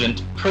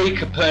intelligent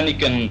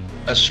pre-Copernican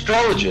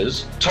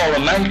astrologers,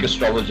 Ptolemaic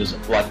astrologers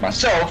like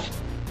myself,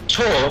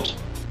 taught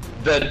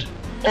that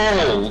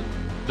all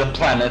the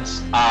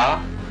planets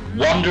are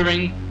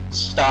wandering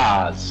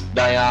stars.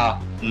 They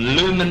are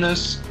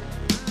luminous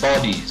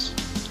bodies.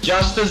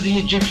 Just as the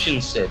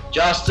Egyptians said,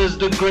 just as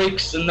the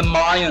Greeks and the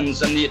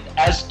Mayans and the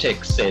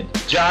Aztecs said,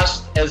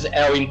 just as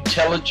our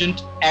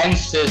intelligent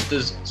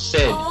ancestors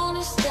said.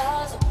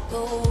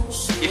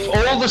 If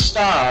all the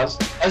stars,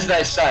 as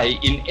they say,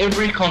 in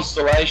every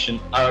constellation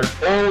are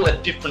all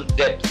at different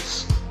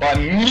depths by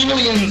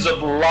millions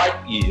of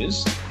light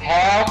years,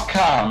 how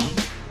come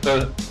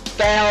for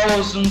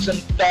thousands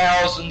and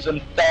thousands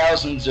and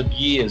thousands of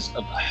years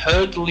of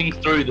hurtling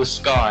through the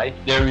sky,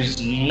 there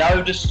is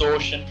no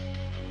distortion,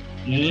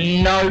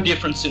 no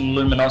difference in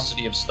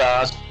luminosity of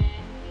stars?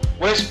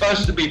 We're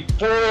supposed to be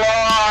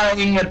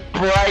flying at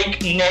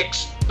breakneck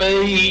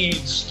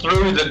speeds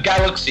through the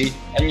galaxy,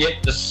 and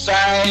yet the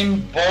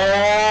same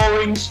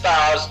boring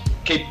stars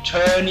keep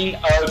turning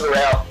over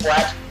our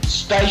flat,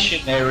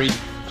 stationary,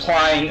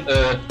 plain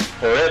Earth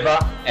forever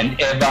and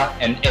ever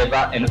and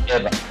ever and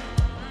ever.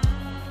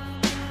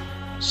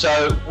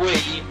 So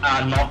we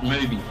are not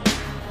moving.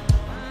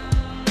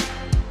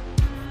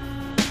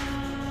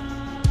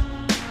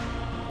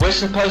 We're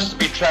supposed to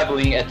be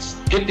traveling at,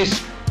 get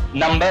this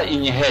number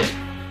in your head,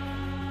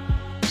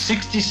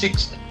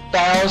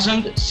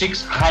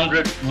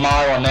 66,600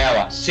 miles an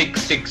hour,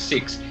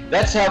 666.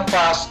 That's how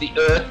fast the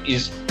Earth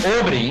is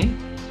orbiting.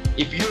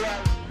 If you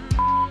are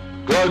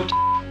globe,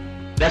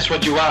 that's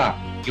what you are.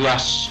 You are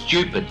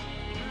stupid.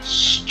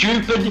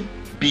 Stupid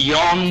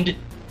beyond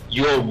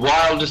your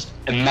wildest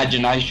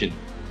imagination.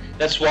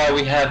 That's why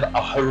we have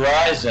a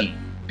horizon,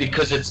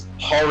 because it's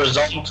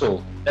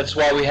horizontal. That's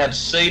why we have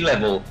sea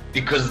level,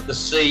 because the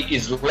sea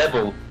is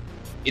level.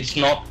 It's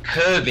not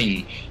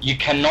curving. You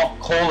cannot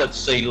call it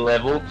sea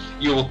level.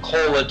 You will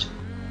call it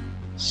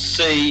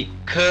sea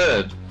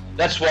curve.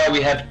 That's why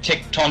we have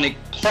tectonic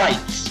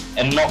plates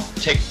and not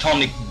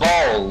tectonic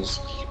bowls,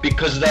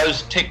 because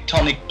those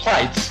tectonic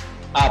plates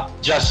are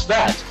just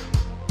that,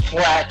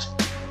 flat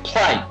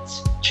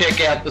plates.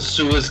 Check out the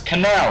Suez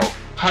Canal,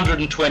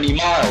 120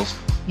 miles,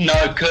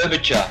 no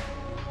curvature.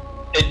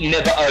 It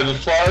never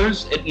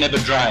overflows, it never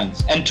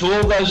drains. And to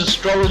all those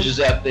astrologers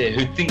out there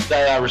who think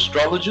they are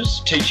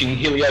astrologers teaching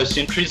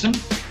heliocentrism,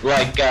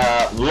 like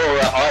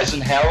Laura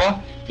Eisenhower,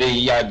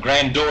 the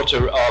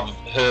granddaughter of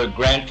her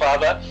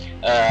grandfather,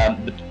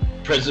 the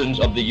president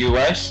of the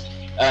US,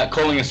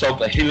 calling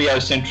herself a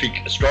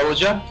heliocentric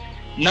astrologer,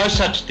 no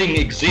such thing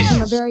exists.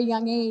 From a very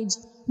young age,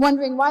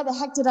 wondering why the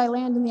heck did I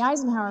land in the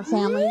Eisenhower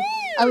family.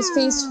 I was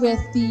faced with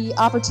the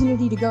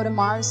opportunity to go to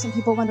Mars. Some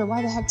people wonder,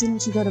 why the heck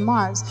didn't you go to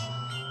Mars?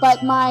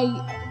 But my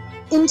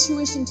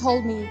intuition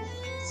told me,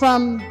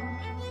 from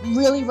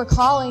really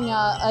recalling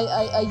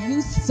a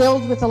youth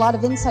filled with a lot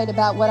of insight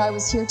about what I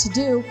was here to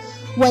do,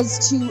 was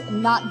to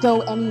not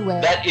go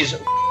anywhere. That is,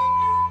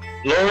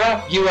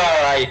 Laura, you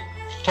are a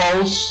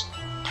false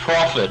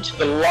prophet.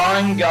 The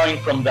line going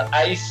from the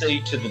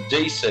AC to the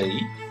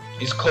DC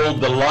is called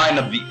the line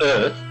of the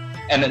Earth,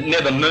 and it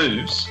never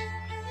moves.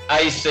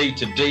 AC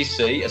to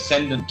DC,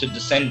 ascendant to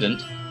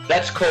descendant,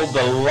 that's called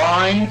the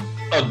line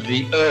of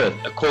the Earth,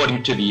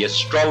 according to the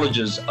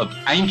astrologers of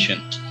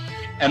ancient,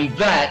 and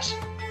that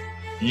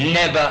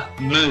never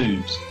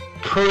moves,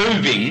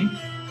 proving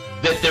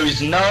that there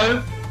is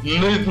no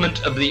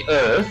movement of the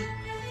Earth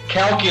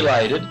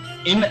calculated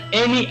in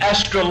any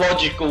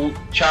astrological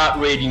chart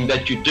reading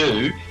that you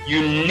do.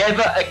 You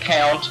never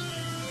account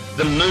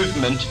the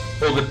movement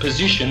or the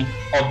position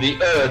of the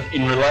Earth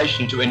in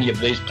relation to any of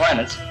these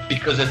planets,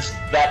 because it's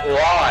that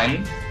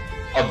line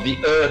of the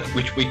Earth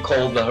which we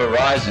call the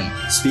horizon.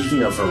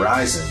 Speaking of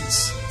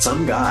horizons,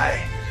 some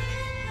guy,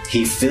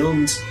 he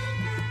filmed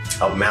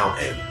a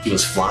mountain. He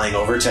was flying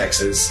over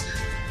Texas,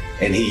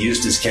 and he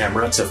used his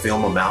camera to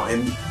film a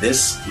mountain.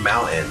 This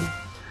mountain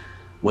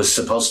was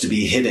supposed to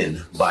be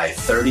hidden by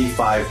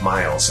 35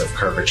 miles of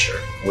curvature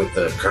with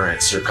the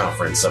current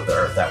circumference of the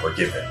Earth that we're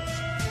given.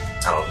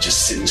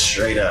 Just sitting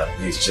straight up.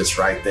 He's just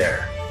right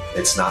there.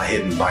 It's not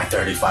hidden by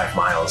 35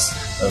 miles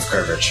of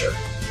curvature.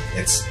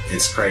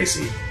 It's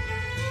crazy.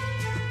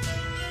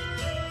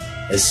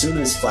 As soon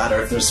as flat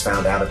earthers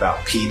found out about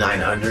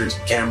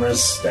P900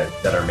 cameras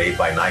that are made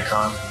by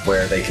Nikon,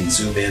 where they can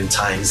zoom in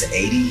times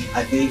 80,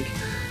 I think,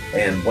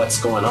 and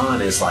what's going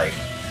on is, like,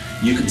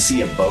 you can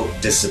see a boat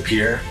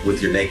disappear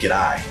with your naked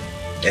eye,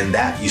 and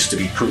that used to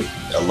be proof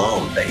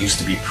alone. That used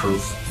to be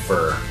proof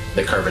for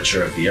the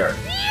curvature of the Earth.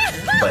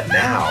 But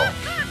now,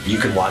 you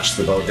can watch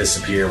the boat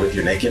disappear with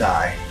your naked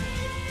eye,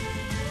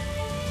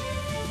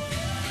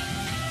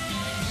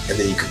 and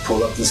then you can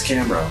pull up this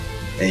camera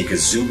and you can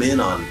zoom in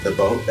on the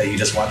boat that you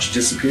just watched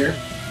disappear,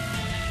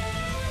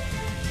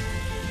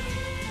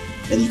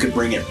 and you could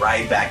bring it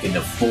right back into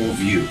full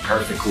view,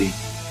 perfectly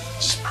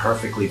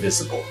perfectly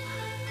visible.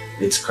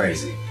 It's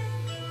crazy.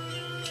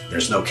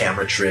 There's no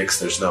camera tricks,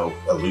 there's no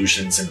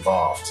illusions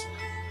involved.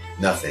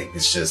 Nothing.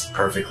 It's just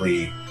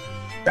perfectly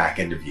back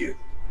into view.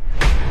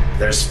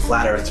 There's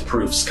flat earth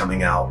proofs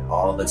coming out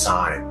all the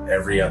time,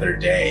 every other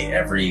day,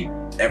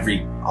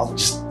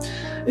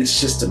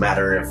 it's just a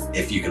matter of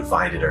if you can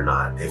find it or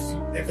not, if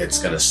it's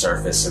gonna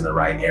surface in the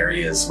right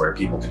areas where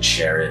people can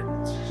share it.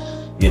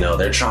 You know,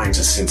 they're trying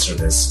to censor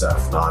this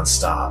stuff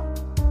nonstop.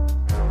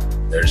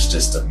 There's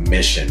just a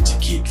mission to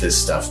keep this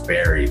stuff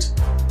buried.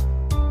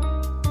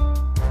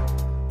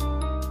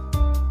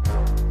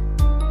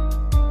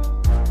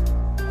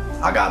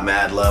 I got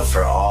mad love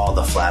for all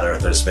the flat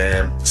earthers,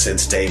 man.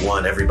 Since day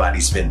one,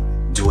 everybody's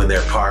been doing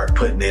their part,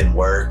 putting in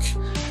work,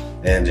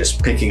 and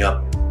just picking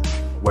up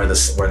where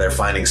they're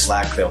finding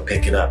slack, they'll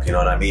pick it up, you know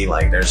what I mean?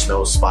 Like, there's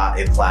no spot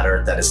in flat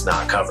earth that is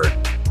not covered.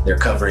 They're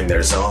covering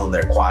their zone,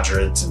 their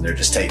quadrant, and they're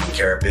just taking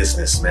care of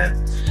business, man.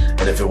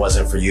 And if it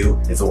wasn't for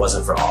you, if it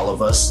wasn't for all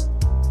of us,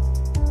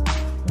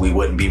 we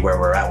wouldn't be where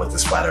we're at with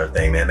this flat earth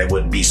thing, man. They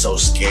wouldn't be so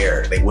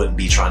scared. They wouldn't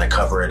be trying to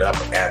cover it up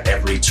at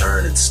every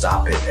turn and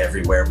stop it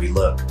everywhere we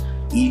look.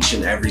 Each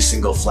and every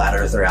single flat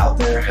earther out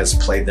there has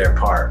played their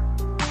part.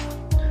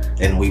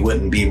 And we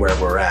wouldn't be where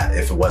we're at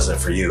if it wasn't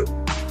for you.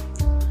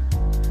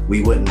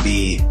 We wouldn't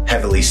be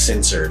heavily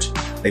censored.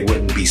 They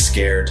wouldn't be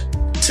scared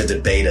to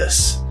debate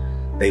us.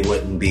 They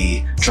wouldn't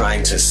be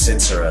trying to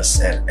censor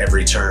us at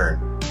every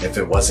turn if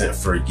it wasn't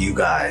for you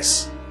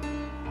guys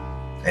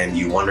and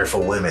you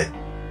wonderful women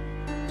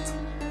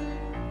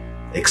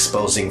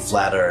exposing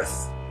flat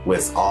earth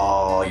with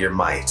all your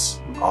might,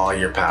 all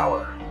your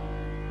power.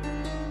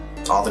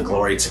 All the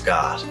glory to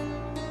God.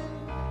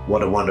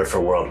 What a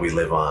wonderful world we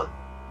live on.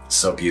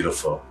 So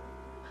beautiful.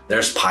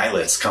 There's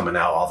pilots coming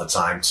out all the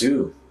time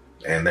too,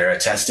 and they're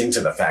attesting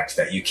to the fact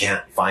that you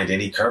can't find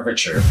any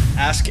curvature.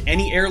 Ask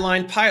any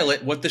airline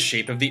pilot what the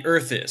shape of the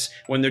Earth is.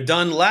 When they're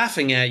done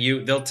laughing at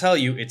you, they'll tell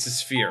you it's a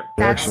sphere.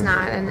 That's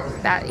not, and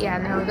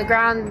no, the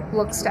ground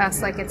looks to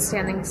us like it's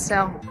standing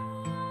still.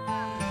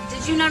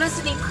 Did you notice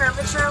any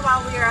curvature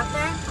while we were up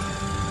there?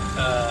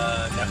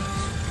 No.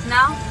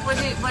 No?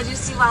 What'd you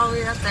see while we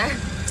were up there?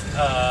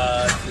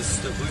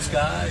 Just the blue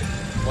sky,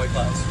 white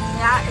clouds.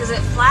 Yeah, is it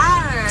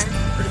flat or?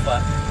 Pretty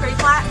flat. Pretty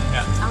flat?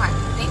 Yeah. Okay,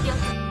 thank you.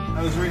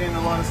 I was reading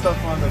a lot of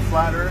stuff on the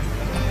flat earth.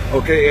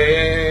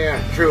 Okay,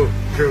 yeah. True.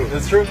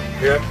 It's true?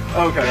 Yeah.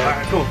 Okay, all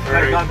right, cool. All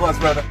right. God bless,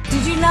 brother.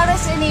 Did you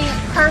notice any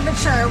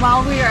curvature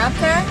while we were up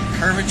there?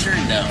 Curvature?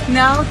 No.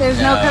 No? There's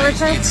no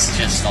curvature? It's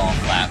just all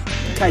flat.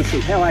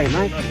 Casey, how are you,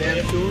 mate?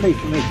 Pleased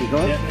to meet you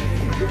guys.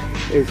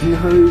 There's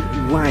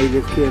no way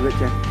there's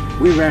curvature.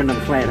 We're random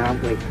flat,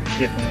 aren't we?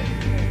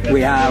 Definitely.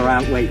 We are,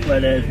 aren't we?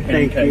 Flat as a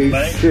Thank pancake, you.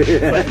 mate.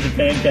 Flat as a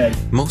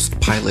pancake. Most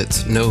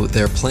pilots know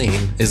their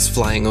plane is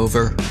flying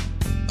over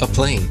a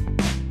plane.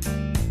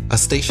 A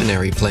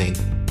stationary plane.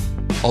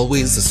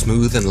 Always a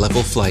smooth and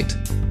level flight.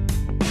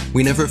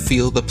 We never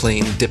feel the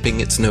plane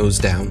dipping its nose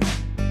down.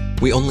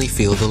 We only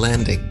feel the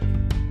landing.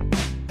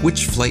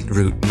 Which flight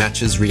route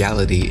matches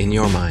reality in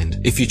your mind?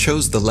 If you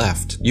chose the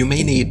left, you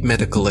may need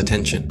medical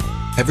attention.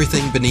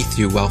 Everything beneath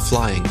you while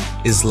flying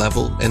is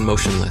level and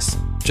motionless,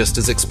 just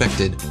as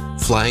expected,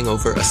 flying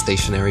over a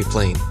stationary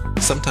plane.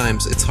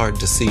 Sometimes it's hard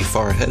to see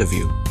far ahead of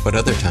you, but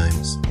other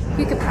times...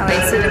 You could probably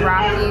see the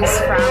Rockies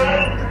from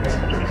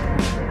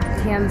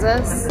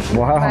Kansas.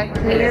 Wow.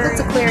 But if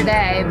it's a clear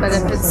day, but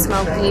if it's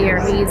smoky or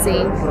hazy,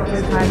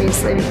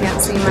 obviously we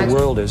can't see much. The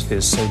world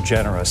is so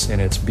generous in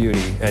its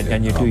beauty,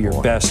 and you do your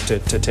best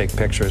to take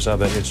pictures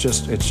of it. It's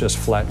just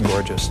flat and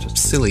gorgeous.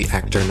 Silly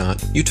actor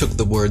not, you took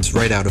the words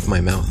right out of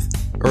my mouth.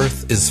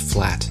 Earth is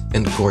flat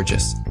and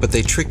gorgeous, but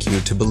they trick you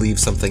to believe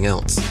something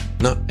else.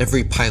 Not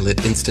every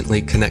pilot instantly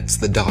connects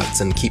the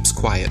dots and keeps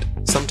quiet.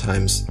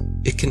 Sometimes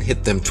it can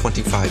hit them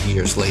 25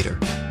 years later.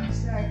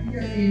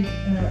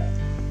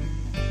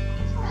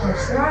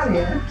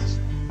 Australië.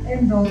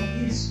 En dan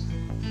is,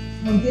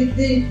 want dit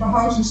ding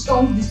behoudt zijn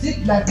stand, dus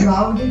dit blijft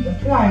blauw en dit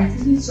blijft klein. Het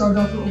is niet zo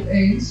dat we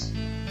opeens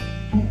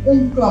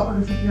omklappen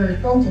de verkeerde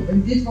kant op.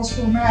 En dit was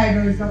voor mij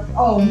dat ik dacht,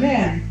 oh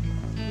man.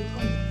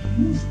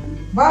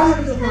 Waar heb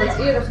ik dat nooit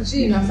eerder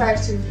gezien na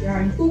 25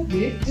 jaar in de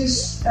cockpit?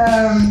 Dus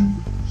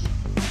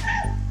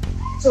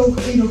zo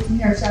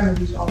geïndoctrineerd zijn we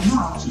dus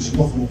allemaal. Het is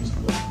nog een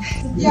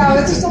ja,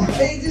 het is toch,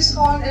 het is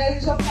gewoon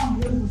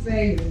heel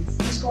vervelend.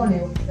 Het is gewoon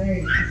heel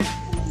vervelend.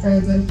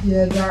 Dat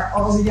je daar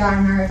al die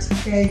jaren naar hebt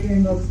gekeken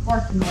en dat het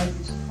kwartje nooit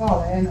is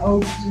gevallen. En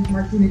ook zeg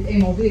maar, toen ik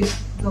eenmaal wist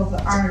dat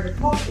de aarde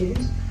plat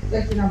is,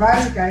 dat je naar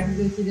buiten kijkt en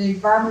dat je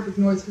denkt, waarom heb ik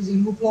nooit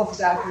gezien hoe plat het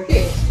eigenlijk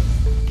is?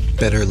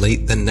 Better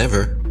late than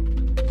never.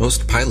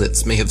 Most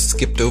pilots may have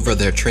skipped over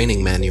their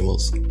training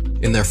manuals.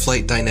 In their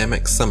Flight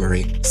Dynamics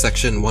Summary,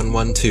 Section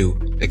 112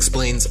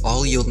 explains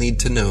all you'll need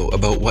to know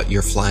about what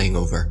you're flying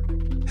over.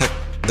 Heck,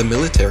 the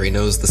military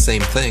knows the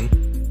same thing.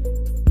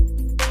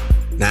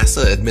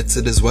 NASA admits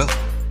it as well.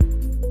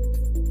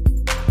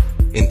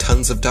 In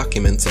tons of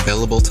documents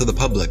available to the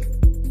public.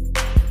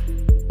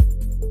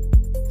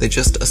 They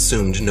just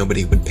assumed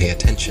nobody would pay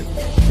attention.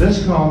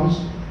 This comes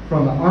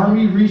from the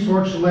Army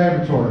Research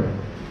Laboratory.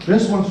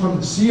 This one's from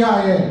the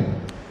CIA.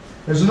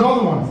 There's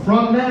another one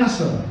from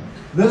NASA.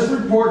 This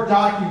report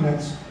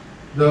documents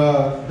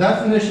the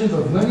definitions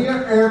of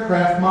linear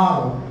aircraft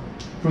model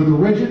for the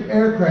rigid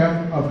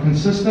aircraft of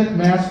consistent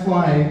mass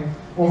flying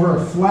over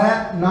a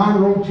flat,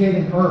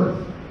 non-rotating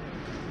Earth.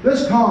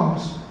 This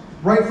comes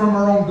right from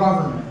our own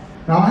government.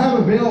 Now I have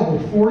available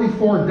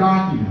 44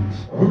 documents.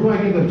 Who do I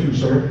give them to,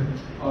 sir?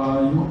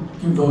 You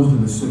give those to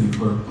the city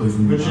clerk, please.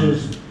 Which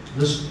is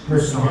this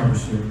person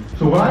here.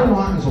 So what I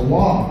want is a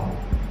law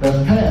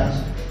that's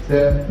passed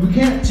that we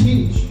can't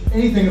teach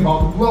anything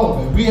about the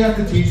globe. We have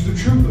to teach the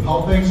truth of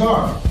how things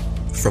are.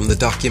 From the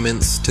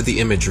documents to the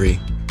imagery,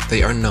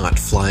 they are not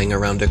flying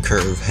around a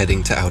curve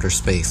heading to outer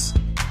space.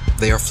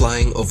 They are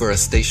flying over a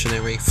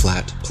stationary,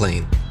 flat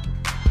plane.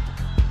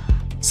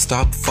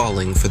 Stop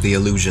falling for the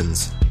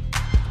illusions.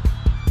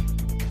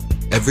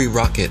 Every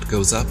rocket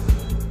goes up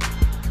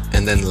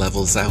and then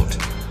levels out.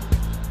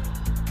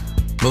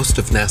 Most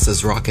of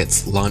NASA's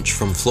rockets launch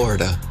from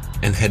Florida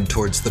and head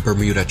towards the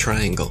Bermuda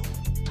Triangle.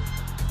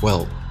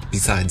 Well,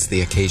 besides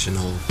the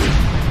occasional.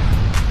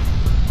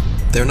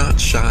 They're not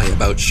shy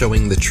about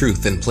showing the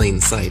truth in plain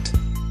sight.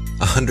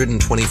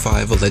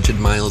 125 alleged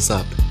miles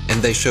up,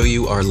 and they show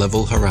you our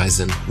level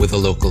horizon with a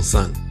local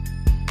sun.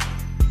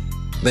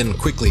 Then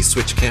quickly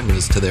switch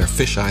cameras to their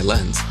fisheye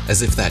lens,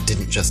 as if that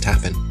didn't just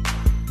happen.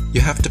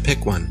 You have to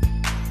pick one.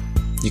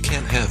 You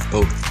can't have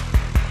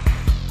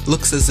both.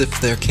 Looks as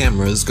if their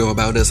cameras go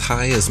about as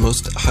high as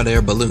most hot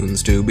air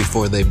balloons do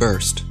before they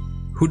burst.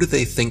 Who do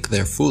they think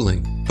they're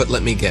fooling? But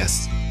let me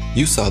guess.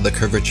 You saw the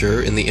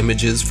curvature in the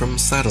images from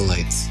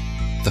satellites.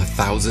 The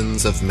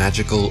thousands of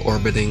magical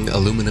orbiting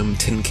aluminum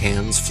tin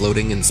cans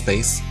floating in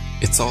space.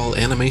 It's all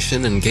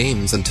animation and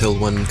games until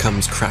one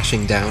comes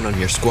crashing down on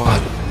your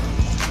squad.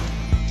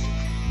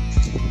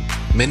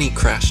 Many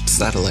crashed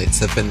satellites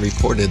have been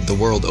reported the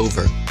world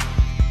over.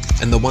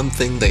 And the one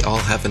thing they all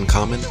have in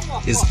common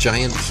is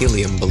giant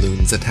helium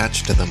balloons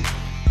attached to them.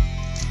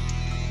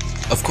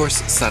 Of course,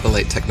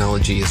 satellite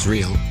technology is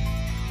real.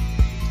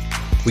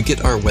 We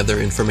get our weather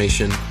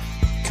information,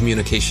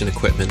 communication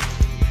equipment,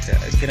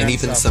 and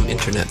even some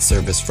internet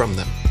service from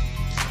them.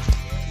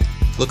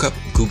 Look up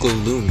Google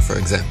Loon, for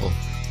example.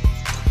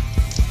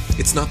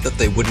 It's not that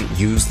they wouldn't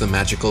use the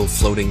magical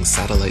floating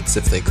satellites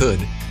if they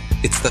could,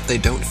 it's that they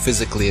don't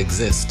physically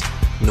exist,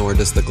 nor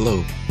does the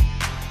globe.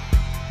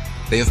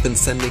 They have been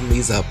sending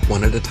these up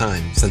one at a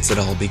time since it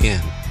all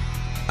began.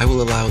 I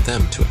will allow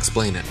them to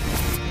explain it.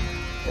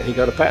 And he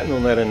got a patent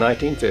on that in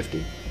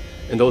 1950.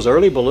 And those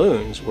early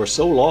balloons were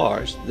so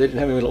large, they didn't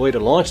have any way to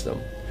launch them,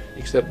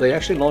 except they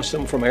actually launched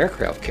them from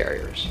aircraft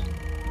carriers.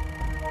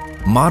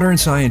 Modern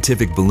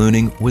scientific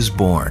ballooning was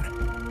born.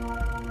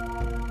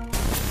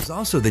 It was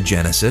also the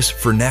genesis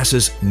for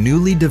NASA's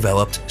newly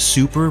developed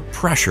super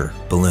pressure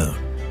balloon.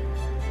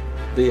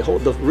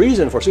 The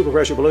reason for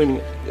superpressure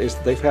ballooning is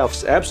they have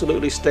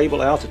absolutely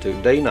stable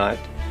altitude, day, night,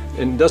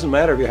 and it doesn't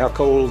matter how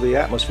cold the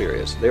atmosphere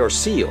is. They are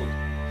sealed.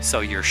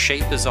 So your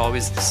shape is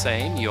always the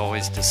same, you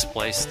always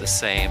displace the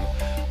same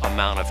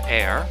amount of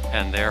air,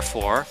 and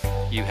therefore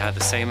you have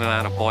the same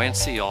amount of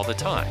buoyancy all the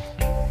time.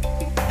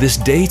 This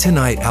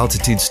day-to-night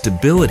altitude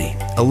stability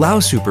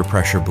allows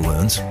superpressure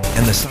balloons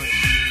and the sun.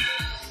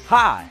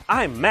 Hi,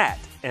 I'm Matt.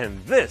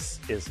 And this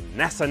is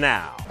NASA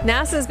Now.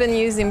 NASA's been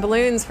using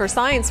balloons for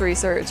science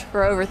research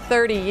for over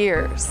 30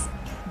 years.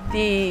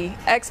 The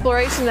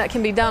exploration that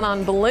can be done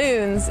on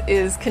balloons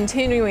is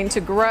continuing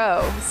to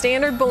grow. The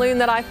standard balloon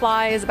that I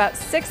fly is about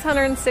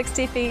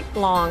 660 feet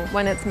long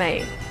when it's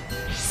made.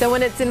 So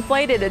when it's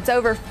inflated, it's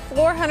over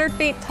 400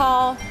 feet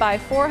tall by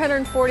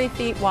 440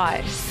 feet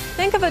wide.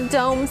 Think of a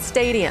dome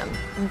stadium.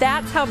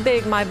 That's how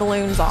big my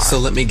balloons are. So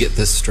let me get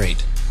this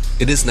straight.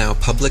 It is now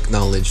public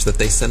knowledge that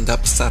they send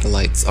up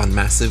satellites on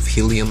massive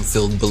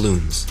helium-filled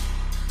balloons.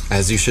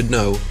 As you should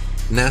know,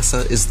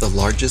 NASA is the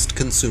largest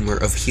consumer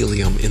of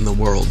helium in the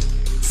world,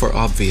 for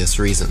obvious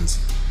reasons.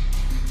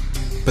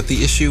 But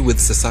the issue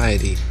with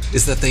society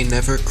is that they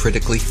never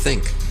critically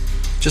think.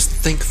 Just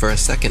think for a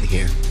second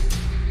here.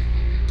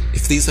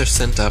 If these are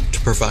sent up to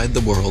provide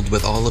the world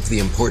with all of the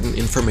important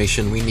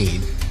information we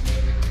need,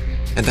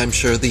 and I'm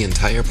sure the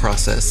entire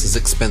process is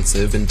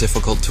expensive and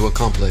difficult to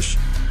accomplish,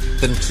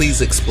 then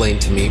please explain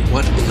to me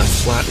what in the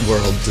flat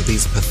world do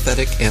these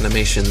pathetic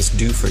animations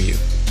do for you?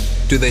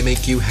 Do they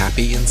make you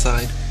happy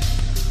inside?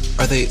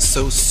 Are they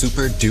so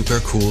super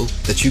duper cool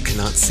that you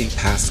cannot see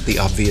past the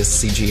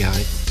obvious CGI?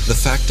 The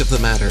fact of the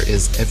matter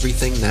is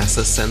everything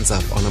NASA sends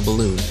up on a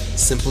balloon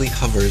simply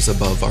hovers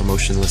above our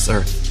motionless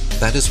Earth.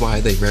 That is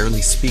why they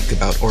rarely speak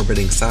about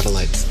orbiting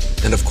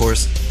satellites, and of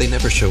course, they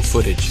never show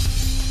footage.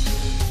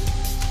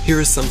 Here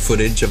is some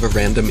footage of a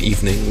random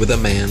evening with a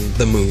man,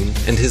 the moon,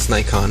 and his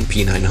Nikon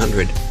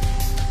P900.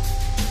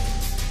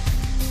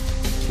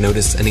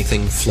 Notice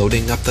anything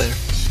floating up there?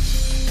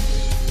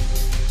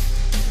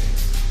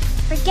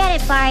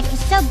 Forget it, Bart.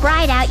 It's so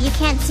bright out you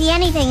can't see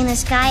anything in the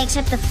sky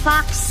except the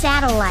Fox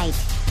satellite.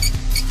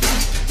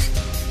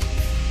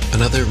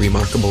 Another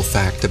remarkable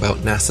fact about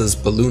NASA's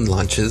balloon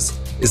launches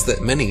is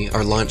that many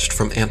are launched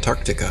from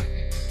Antarctica.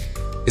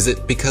 Is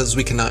it because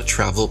we cannot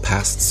travel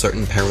past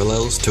certain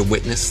parallels to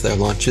witness their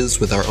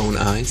launches with our own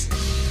eyes?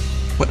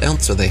 What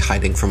else are they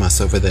hiding from us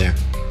over there?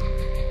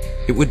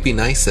 It would be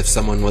nice if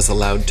someone was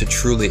allowed to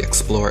truly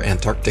explore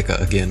Antarctica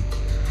again.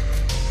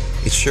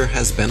 It sure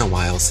has been a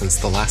while since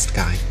the last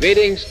guy.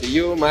 Greetings to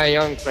you, my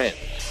young friend.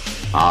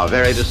 Our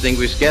very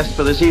distinguished guest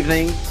for this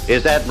evening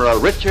is Admiral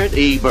Richard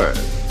E. Byrd.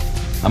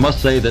 I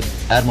must say that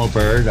Admiral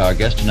Byrd, our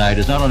guest tonight,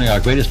 is not only our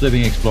greatest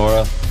living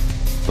explorer,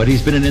 but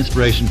he's been an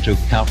inspiration to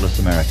countless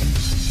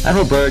Americans.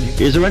 Admiral Byrd,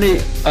 is there any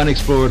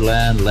unexplored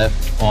land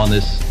left on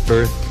this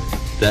earth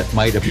that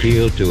might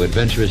appeal to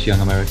adventurous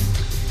young Americans?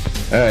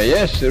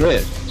 Yes, there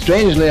is.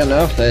 Strangely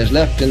enough, there's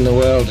left in the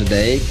world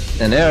today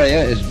an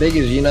area as big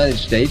as the United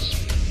States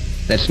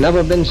that's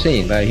never been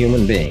seen by a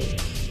human being.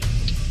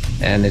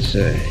 And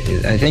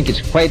I think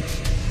it's quite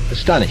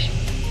astonishing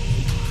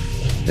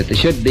that there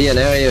should be an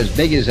area as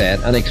big as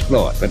that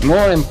unexplored. But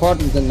more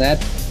important than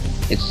that,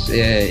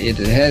 it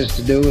has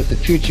to do with the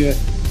future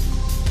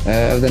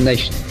of the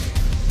nation,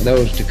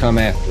 those to come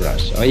after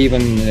us, or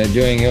even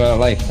during your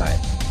lifetime.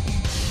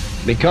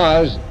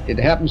 Because it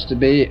happens to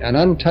be an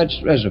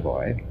untouched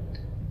reservoir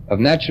of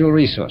natural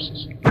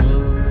resources.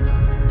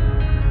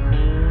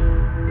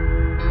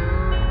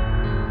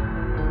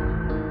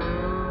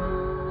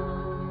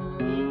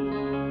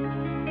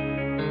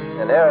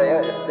 An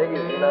area as big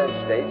as the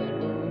United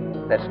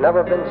States that's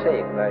never been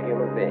seen by a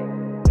human being.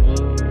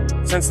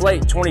 Since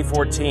late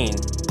 2014,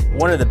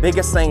 one of the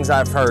biggest things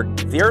I've heard,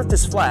 the Earth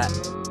is flat.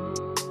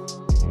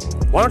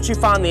 Why don't you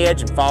find the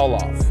edge and fall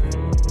off?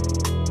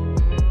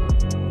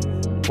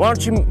 Why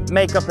don't you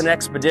make up an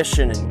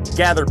expedition and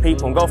gather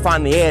people and go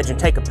find the edge and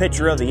take a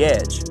picture of the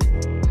edge?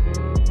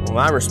 Well,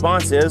 my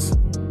response is,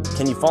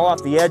 can you fall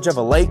off the edge of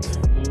a lake,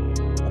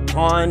 a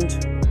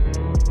pond,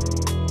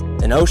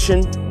 an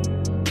ocean?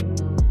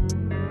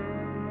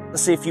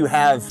 Let's see if you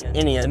have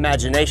any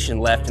imagination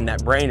left in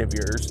that brain of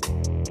yours.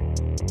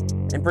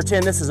 And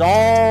pretend this is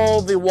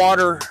all the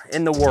water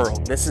in the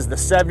world. This is the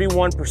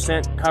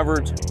 71%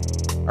 covered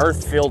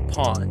earth-filled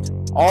pond.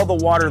 All the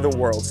water of the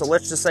world. So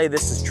let's just say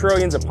this is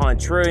trillions upon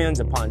trillions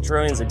upon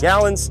trillions of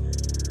gallons.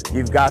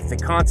 You've got the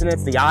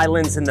continents, the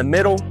islands in the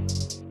middle.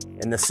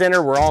 In the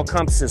center where all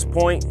compasses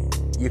point,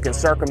 you can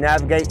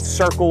circumnavigate,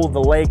 circle the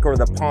lake or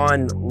the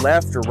pond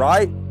left or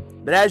right.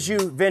 But as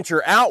you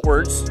venture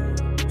outwards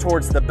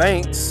towards the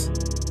banks,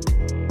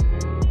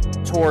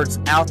 towards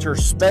outer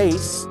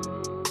space,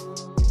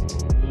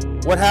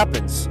 what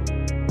happens?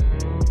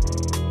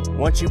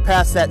 Once you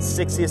pass that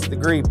 60th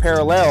degree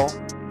parallel,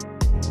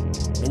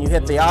 and you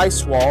hit the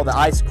ice wall, the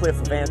ice cliff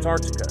of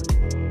Antarctica,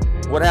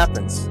 what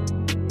happens?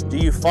 Do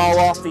you fall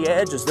off the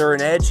edge? Is there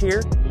an edge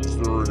here? Is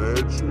there an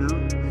edge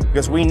here?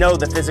 Because we know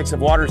the physics of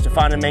water is to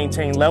find and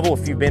maintain level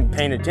if you've been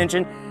paying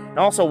attention. And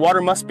also,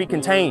 water must be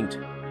contained.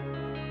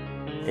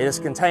 It is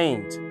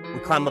contained. We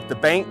climb up the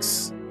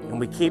banks and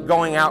we keep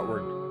going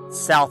outward,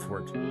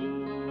 southward.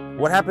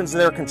 What happens to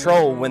their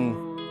control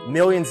when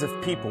millions of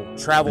people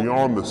travel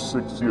beyond the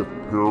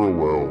 60th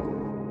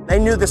parallel? They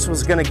knew this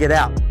was going to get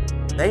out.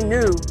 They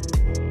knew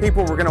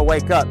people were going to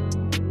wake up.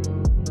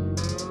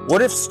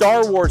 What if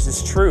Star Wars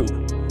is true?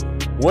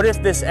 What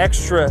if this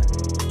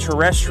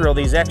extraterrestrial,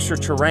 these extra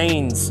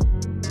terrains,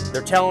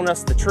 they're telling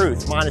us the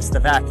truth, minus the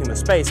vacuum of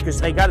space,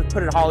 because they got to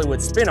put a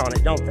Hollywood spin on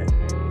it, don't they?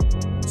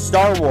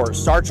 Star Wars,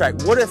 Star Trek.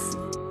 What if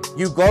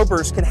you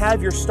Globers can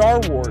have your Star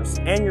Wars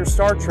and your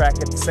Star Trek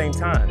at the same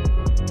time?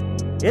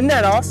 Isn't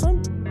that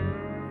awesome?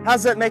 How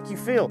does that make you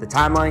feel? The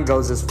timeline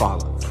goes as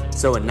follows.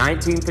 So in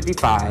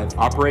 1955,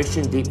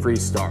 Operation Deep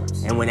Freeze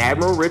starts. And when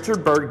Admiral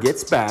Richard Byrd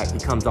gets back, he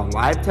comes on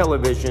live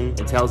television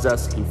and tells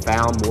us he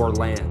found more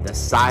land, the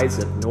size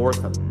of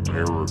North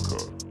America.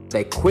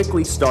 They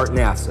quickly start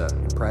NASA.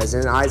 And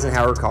President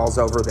Eisenhower calls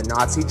over the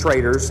Nazi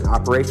traitors in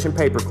Operation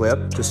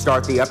Paperclip to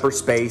start the upper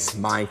space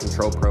mind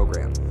control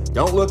program.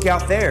 Don't look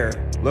out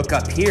there, look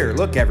up here.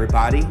 Look,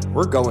 everybody,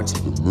 we're going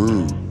to the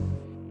moon.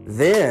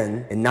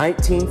 Then, in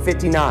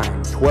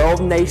 1959,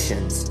 12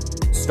 nations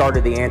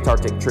started the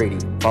Antarctic Treaty,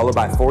 followed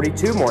by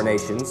 42 more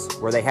nations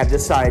where they have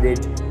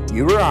decided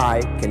you or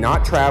I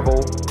cannot travel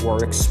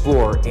or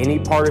explore any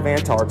part of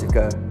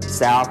Antarctica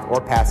south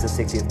or past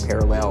the 60th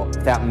parallel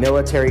without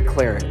military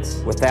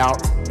clearance,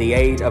 without the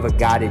aid of a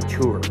guided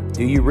tour.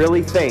 Do you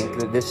really think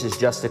that this is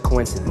just a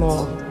coincidence?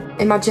 More.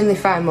 Imagine they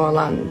find more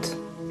land.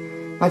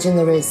 Imagine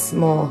there is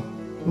more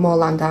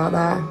land out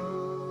there.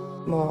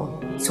 More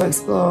to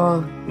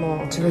explore,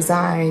 more to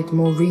reside,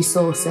 more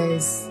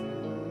resources.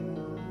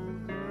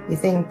 You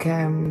think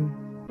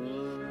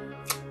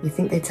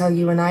they tell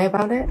you and I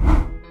about it?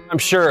 I'm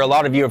sure a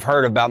lot of you have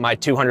heard about my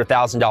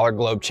 $200,000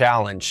 Globe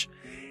Challenge.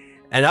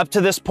 And up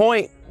to this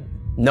point,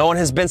 no one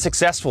has been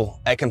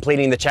successful at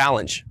completing the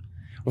challenge.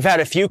 We've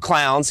had a few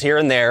clowns here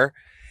and there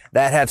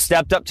that have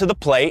stepped up to the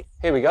plate.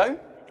 Here we go.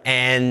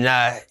 And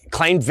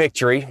claimed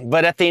victory.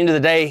 But at the end of the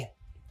day,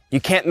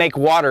 you can't make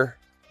water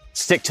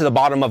stick to the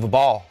bottom of a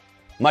ball,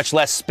 much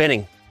less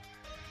spinning,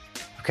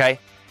 okay?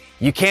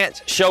 You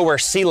can't show where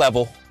sea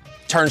level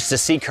turns to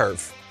sea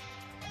curve.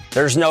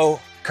 There's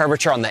no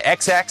curvature on the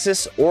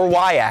x-axis or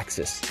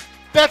y-axis.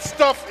 That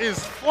stuff is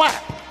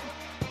flat.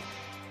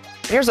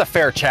 Here's a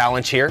fair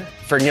challenge here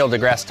for Neil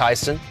deGrasse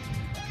Tyson.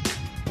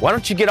 Why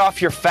don't you get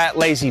off your fat,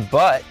 lazy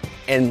butt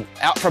and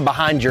out from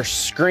behind your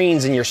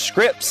screens and your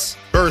scripts?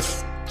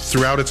 Earth,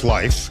 throughout its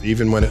life,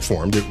 even when it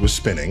formed, it was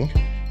spinning,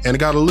 and it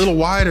got a little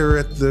wider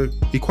at the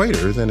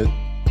equator than it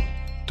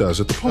does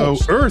at the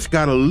poles. So Earth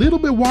got a little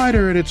bit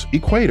wider at its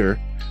equator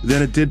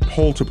than it did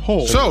pole to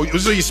pole. So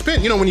you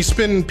spin, when you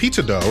spin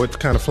pizza dough, it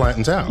kind of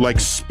flattens out. Like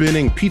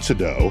spinning pizza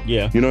dough.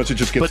 Yeah. You know, it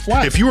just gets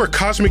flat. If you were a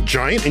cosmic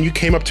giant and you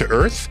came up to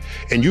Earth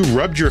and you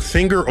rubbed your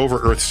finger over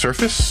Earth's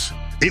surface,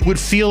 it would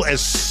feel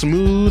as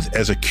smooth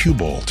as a cue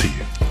ball to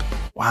you.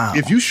 Wow.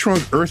 If you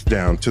shrunk Earth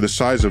down to the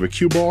size of a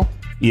cue ball,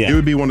 it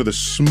would be one of the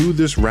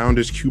smoothest,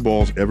 roundest cue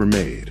balls ever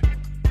made.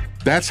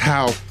 That's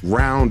how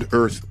round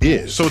Earth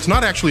is. So it's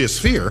not actually a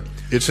sphere,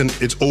 it's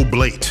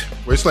oblate,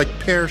 where it's like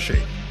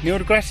pear-shaped. Neil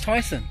deGrasse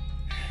Tyson.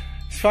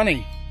 It's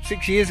funny,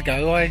 6 years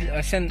ago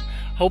I sent a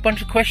whole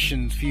bunch of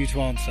questions for you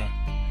to answer.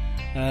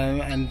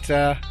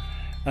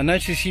 I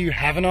noticed you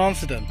haven't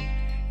answered them.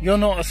 You're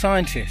not a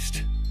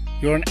scientist.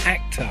 You're an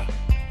actor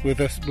with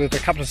a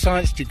couple of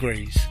science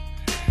degrees.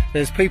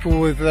 There's people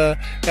with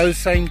those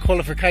same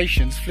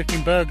qualifications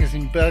flipping burgers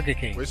in Burger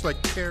King. Well, it's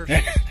like pear.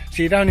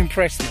 So you don't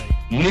impress me.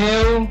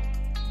 Neil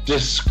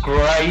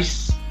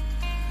deGrasse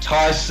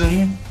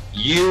Tyson,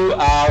 you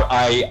are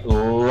a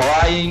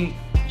lying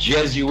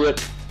Jesuit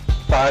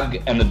thug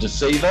and a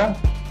deceiver.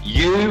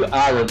 You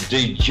are a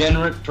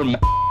degenerate from.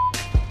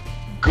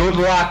 Good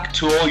luck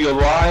to all your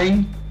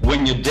lying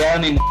when you're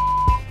down in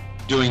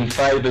doing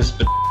favors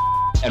for.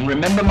 And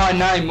remember my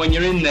name when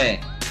you're in there,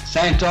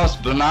 Santos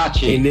Bonacci.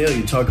 Hey Neil,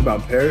 you talk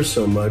about pears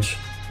so much.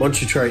 Why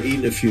don't you try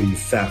eating a few, you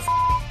fat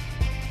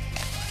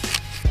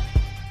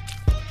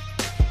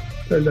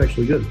That's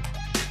actually good.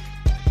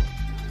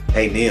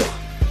 Hey Neil,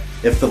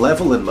 if the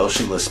level and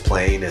motionless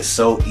plane is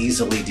so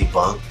easily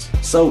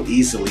debunked, so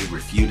easily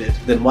refuted,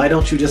 then why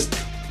don't you just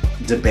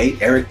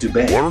debate Eric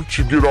Dubay? Why don't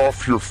you get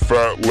off your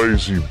fat,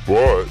 lazy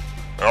butt,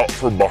 out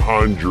from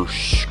behind your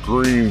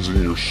screens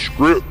and your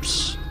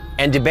scripts,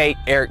 and debate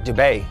Eric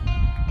Dubay?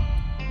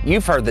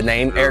 You've heard the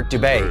name Eric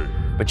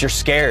Dubay, but you're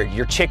scared.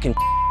 You're chicken.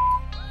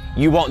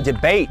 You won't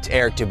debate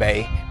Eric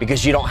Dubay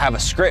because you don't have a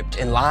script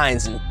and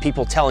lines and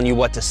people telling you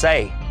what to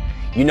say.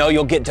 You know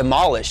you'll get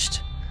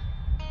demolished.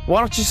 Why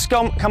don't you just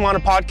come on a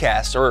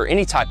podcast or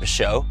any type of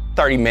show,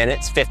 30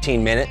 minutes,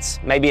 15 minutes,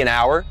 maybe an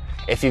hour,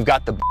 if you've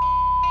got the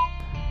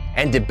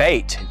and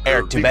debate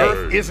Eric Dubay. The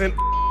Earth isn't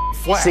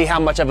flat. See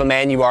how much of a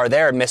man you are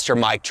there, Mr.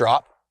 Mic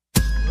Drop.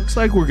 Looks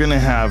like we're gonna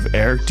have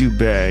Eric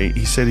Dubay,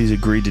 he said he's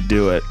agreed to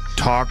do it,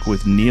 talk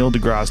with Neil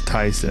deGrasse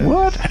Tyson.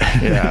 What?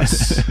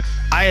 Yes.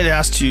 I had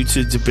asked you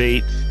to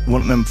debate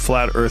one of them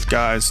flat earth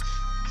guys.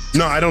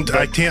 No,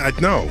 I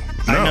can't, no.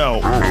 I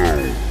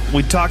know.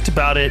 We talked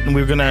about it and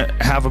we were gonna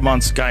have him on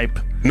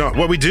Skype. No,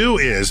 what we do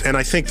is, and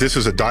I think this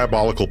is a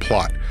diabolical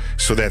plot,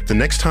 so that the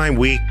next time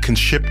we can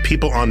ship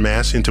people en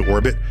masse into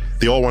orbit,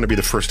 they all want to be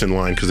the first in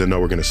line because they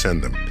know we're going to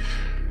send them,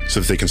 so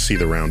that they can see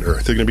the round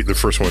Earth. They're going to be the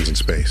first ones in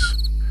space.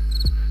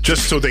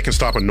 Just so they can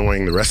stop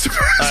annoying the rest of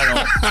us.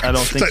 I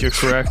don't think you're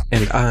correct.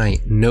 And I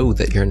know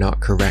that you're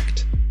not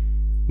correct.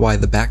 Why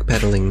the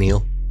backpedaling,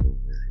 Neil?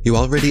 You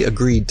already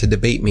agreed to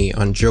debate me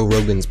on Joe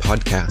Rogan's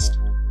podcast.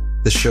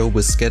 The show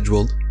was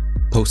scheduled,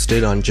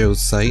 posted on Joe's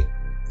site,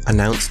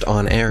 announced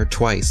on air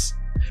twice,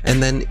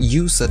 and then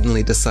you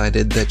suddenly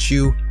decided that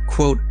you,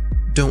 quote,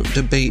 don't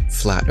debate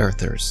flat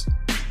earthers.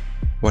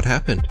 What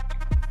happened?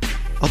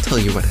 I'll tell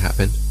you what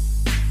happened.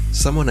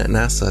 Someone at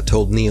NASA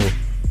told Neil,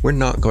 we're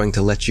not going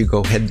to let you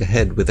go head to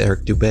head with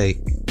Eric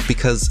Dubay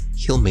because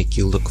he'll make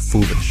you look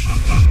foolish.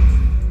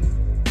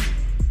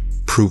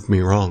 Prove me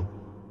wrong.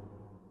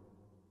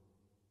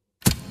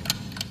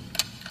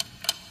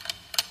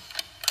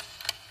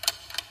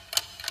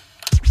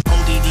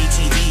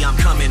 I'm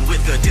coming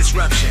with a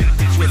disruption.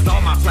 With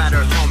all my flat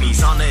earth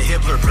homies on the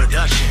Hibbler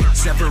production.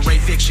 Separate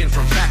fiction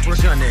from fact, we're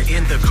gonna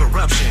end the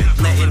corruption.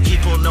 Letting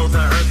people know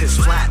the earth is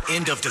flat,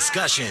 end of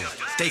discussion.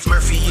 Dave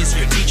Murphy is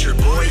your teacher,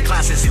 boy,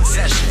 class is in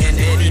session. And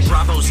Eddie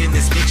Bravo's in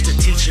this mix to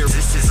teach you,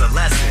 this is a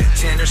lesson.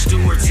 Tanner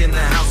Stewart's in the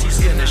house, he's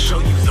gonna show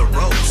you the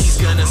ropes. He's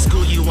gonna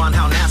school you on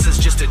how NASA's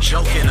just a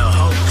joke and a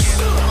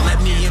hoax.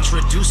 Let me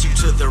introduce you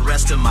to the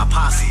rest of my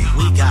posse.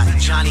 We got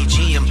Johnny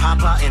G and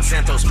Papa and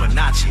Santos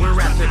Bonacci.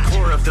 We're at the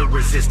core of the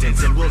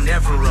resistance and we'll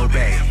never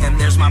obey. And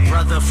there's my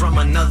brother from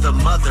another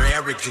mother,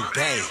 Eric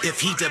Dubay. If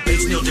he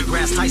debates Neil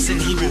deGrasse Tyson,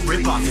 he will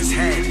rip off his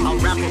head. I'll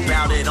rap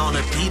about it on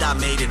a beat I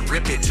made and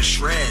rip it to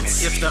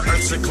shreds. If the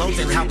earth's a globe,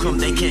 then how come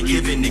they can't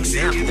give an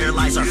example? Their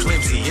lies are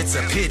flimsy, it's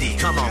a pity.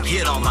 Come on,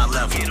 get on my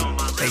level.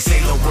 They say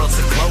the world's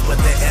a globe, but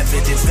the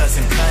evidence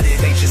doesn't cut it.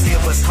 They just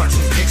give us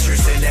cartoon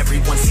pictures and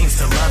everyone seems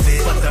to love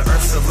it. But the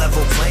earth's a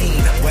level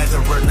plane, whether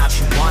or not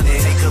you want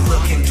it. Take a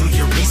look and do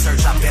your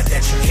research, I bet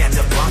that you can't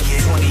debunk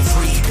it.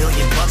 23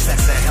 billion bucks,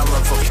 that's a hell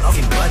of a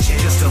fucking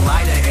budget. Just to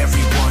lie to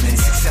everyone and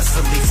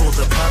successfully fool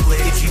the public.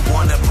 If you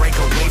wanna break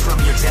away from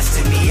your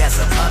destiny as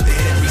a puppet,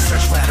 then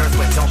research flat earth,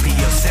 but don't be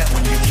upset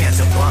when you can't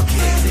debunk it.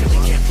 They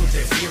can't prove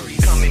their theories.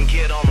 Come and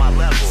get on my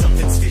level.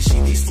 Something's fishy,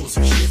 these fools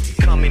are shifty.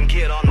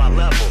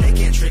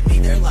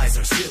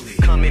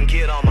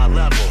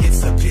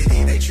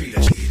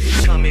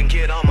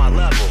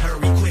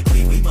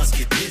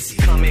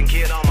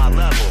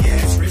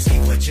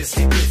 just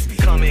stick with me.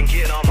 Come and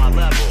get on my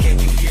level. Can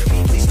you hear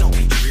me? Please don't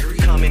be dreary.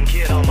 Come and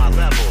get on my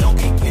level. Don't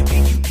keep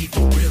pimping, you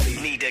people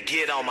really need to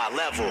get on my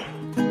level.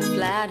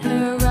 Flat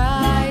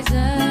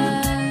horizon.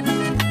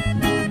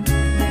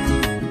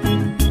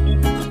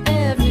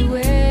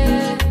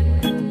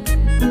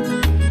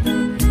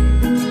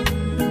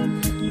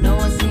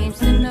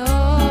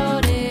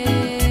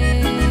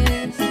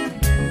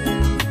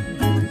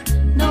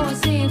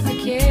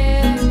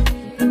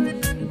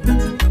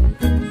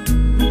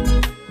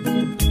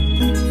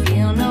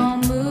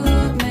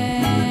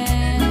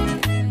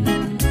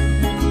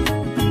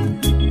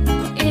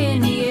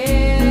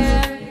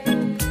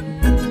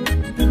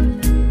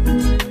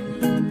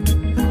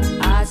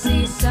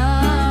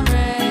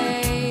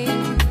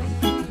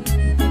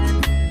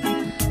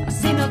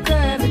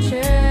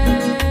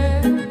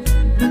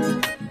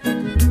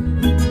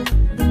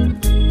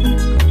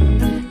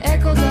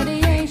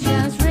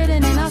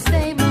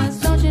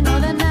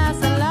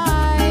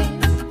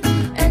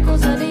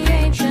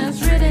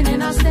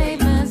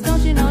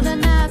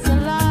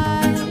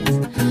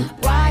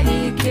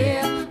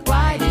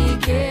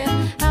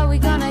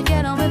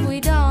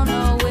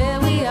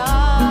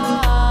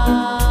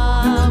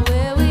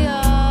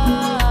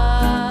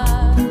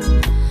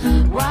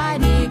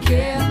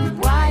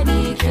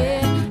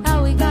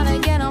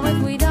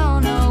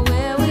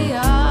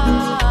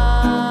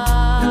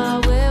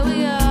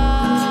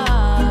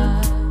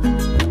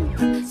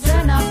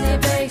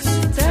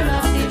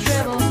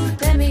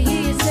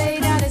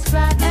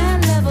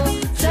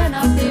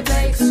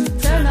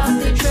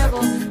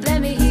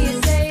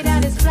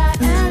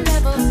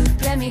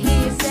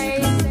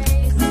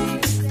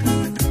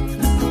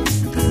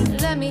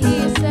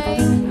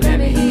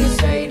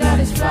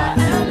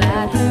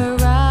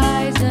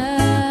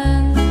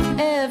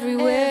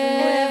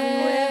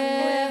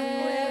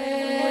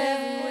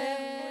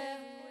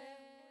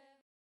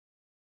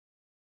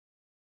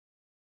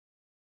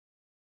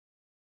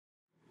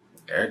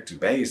 Eric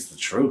Dubay is the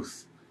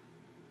truth.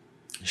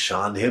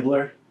 Sean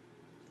Hibbler,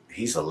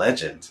 he's a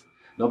legend.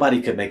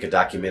 Nobody could make a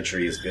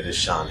documentary as good as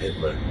Sean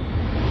Hibbler.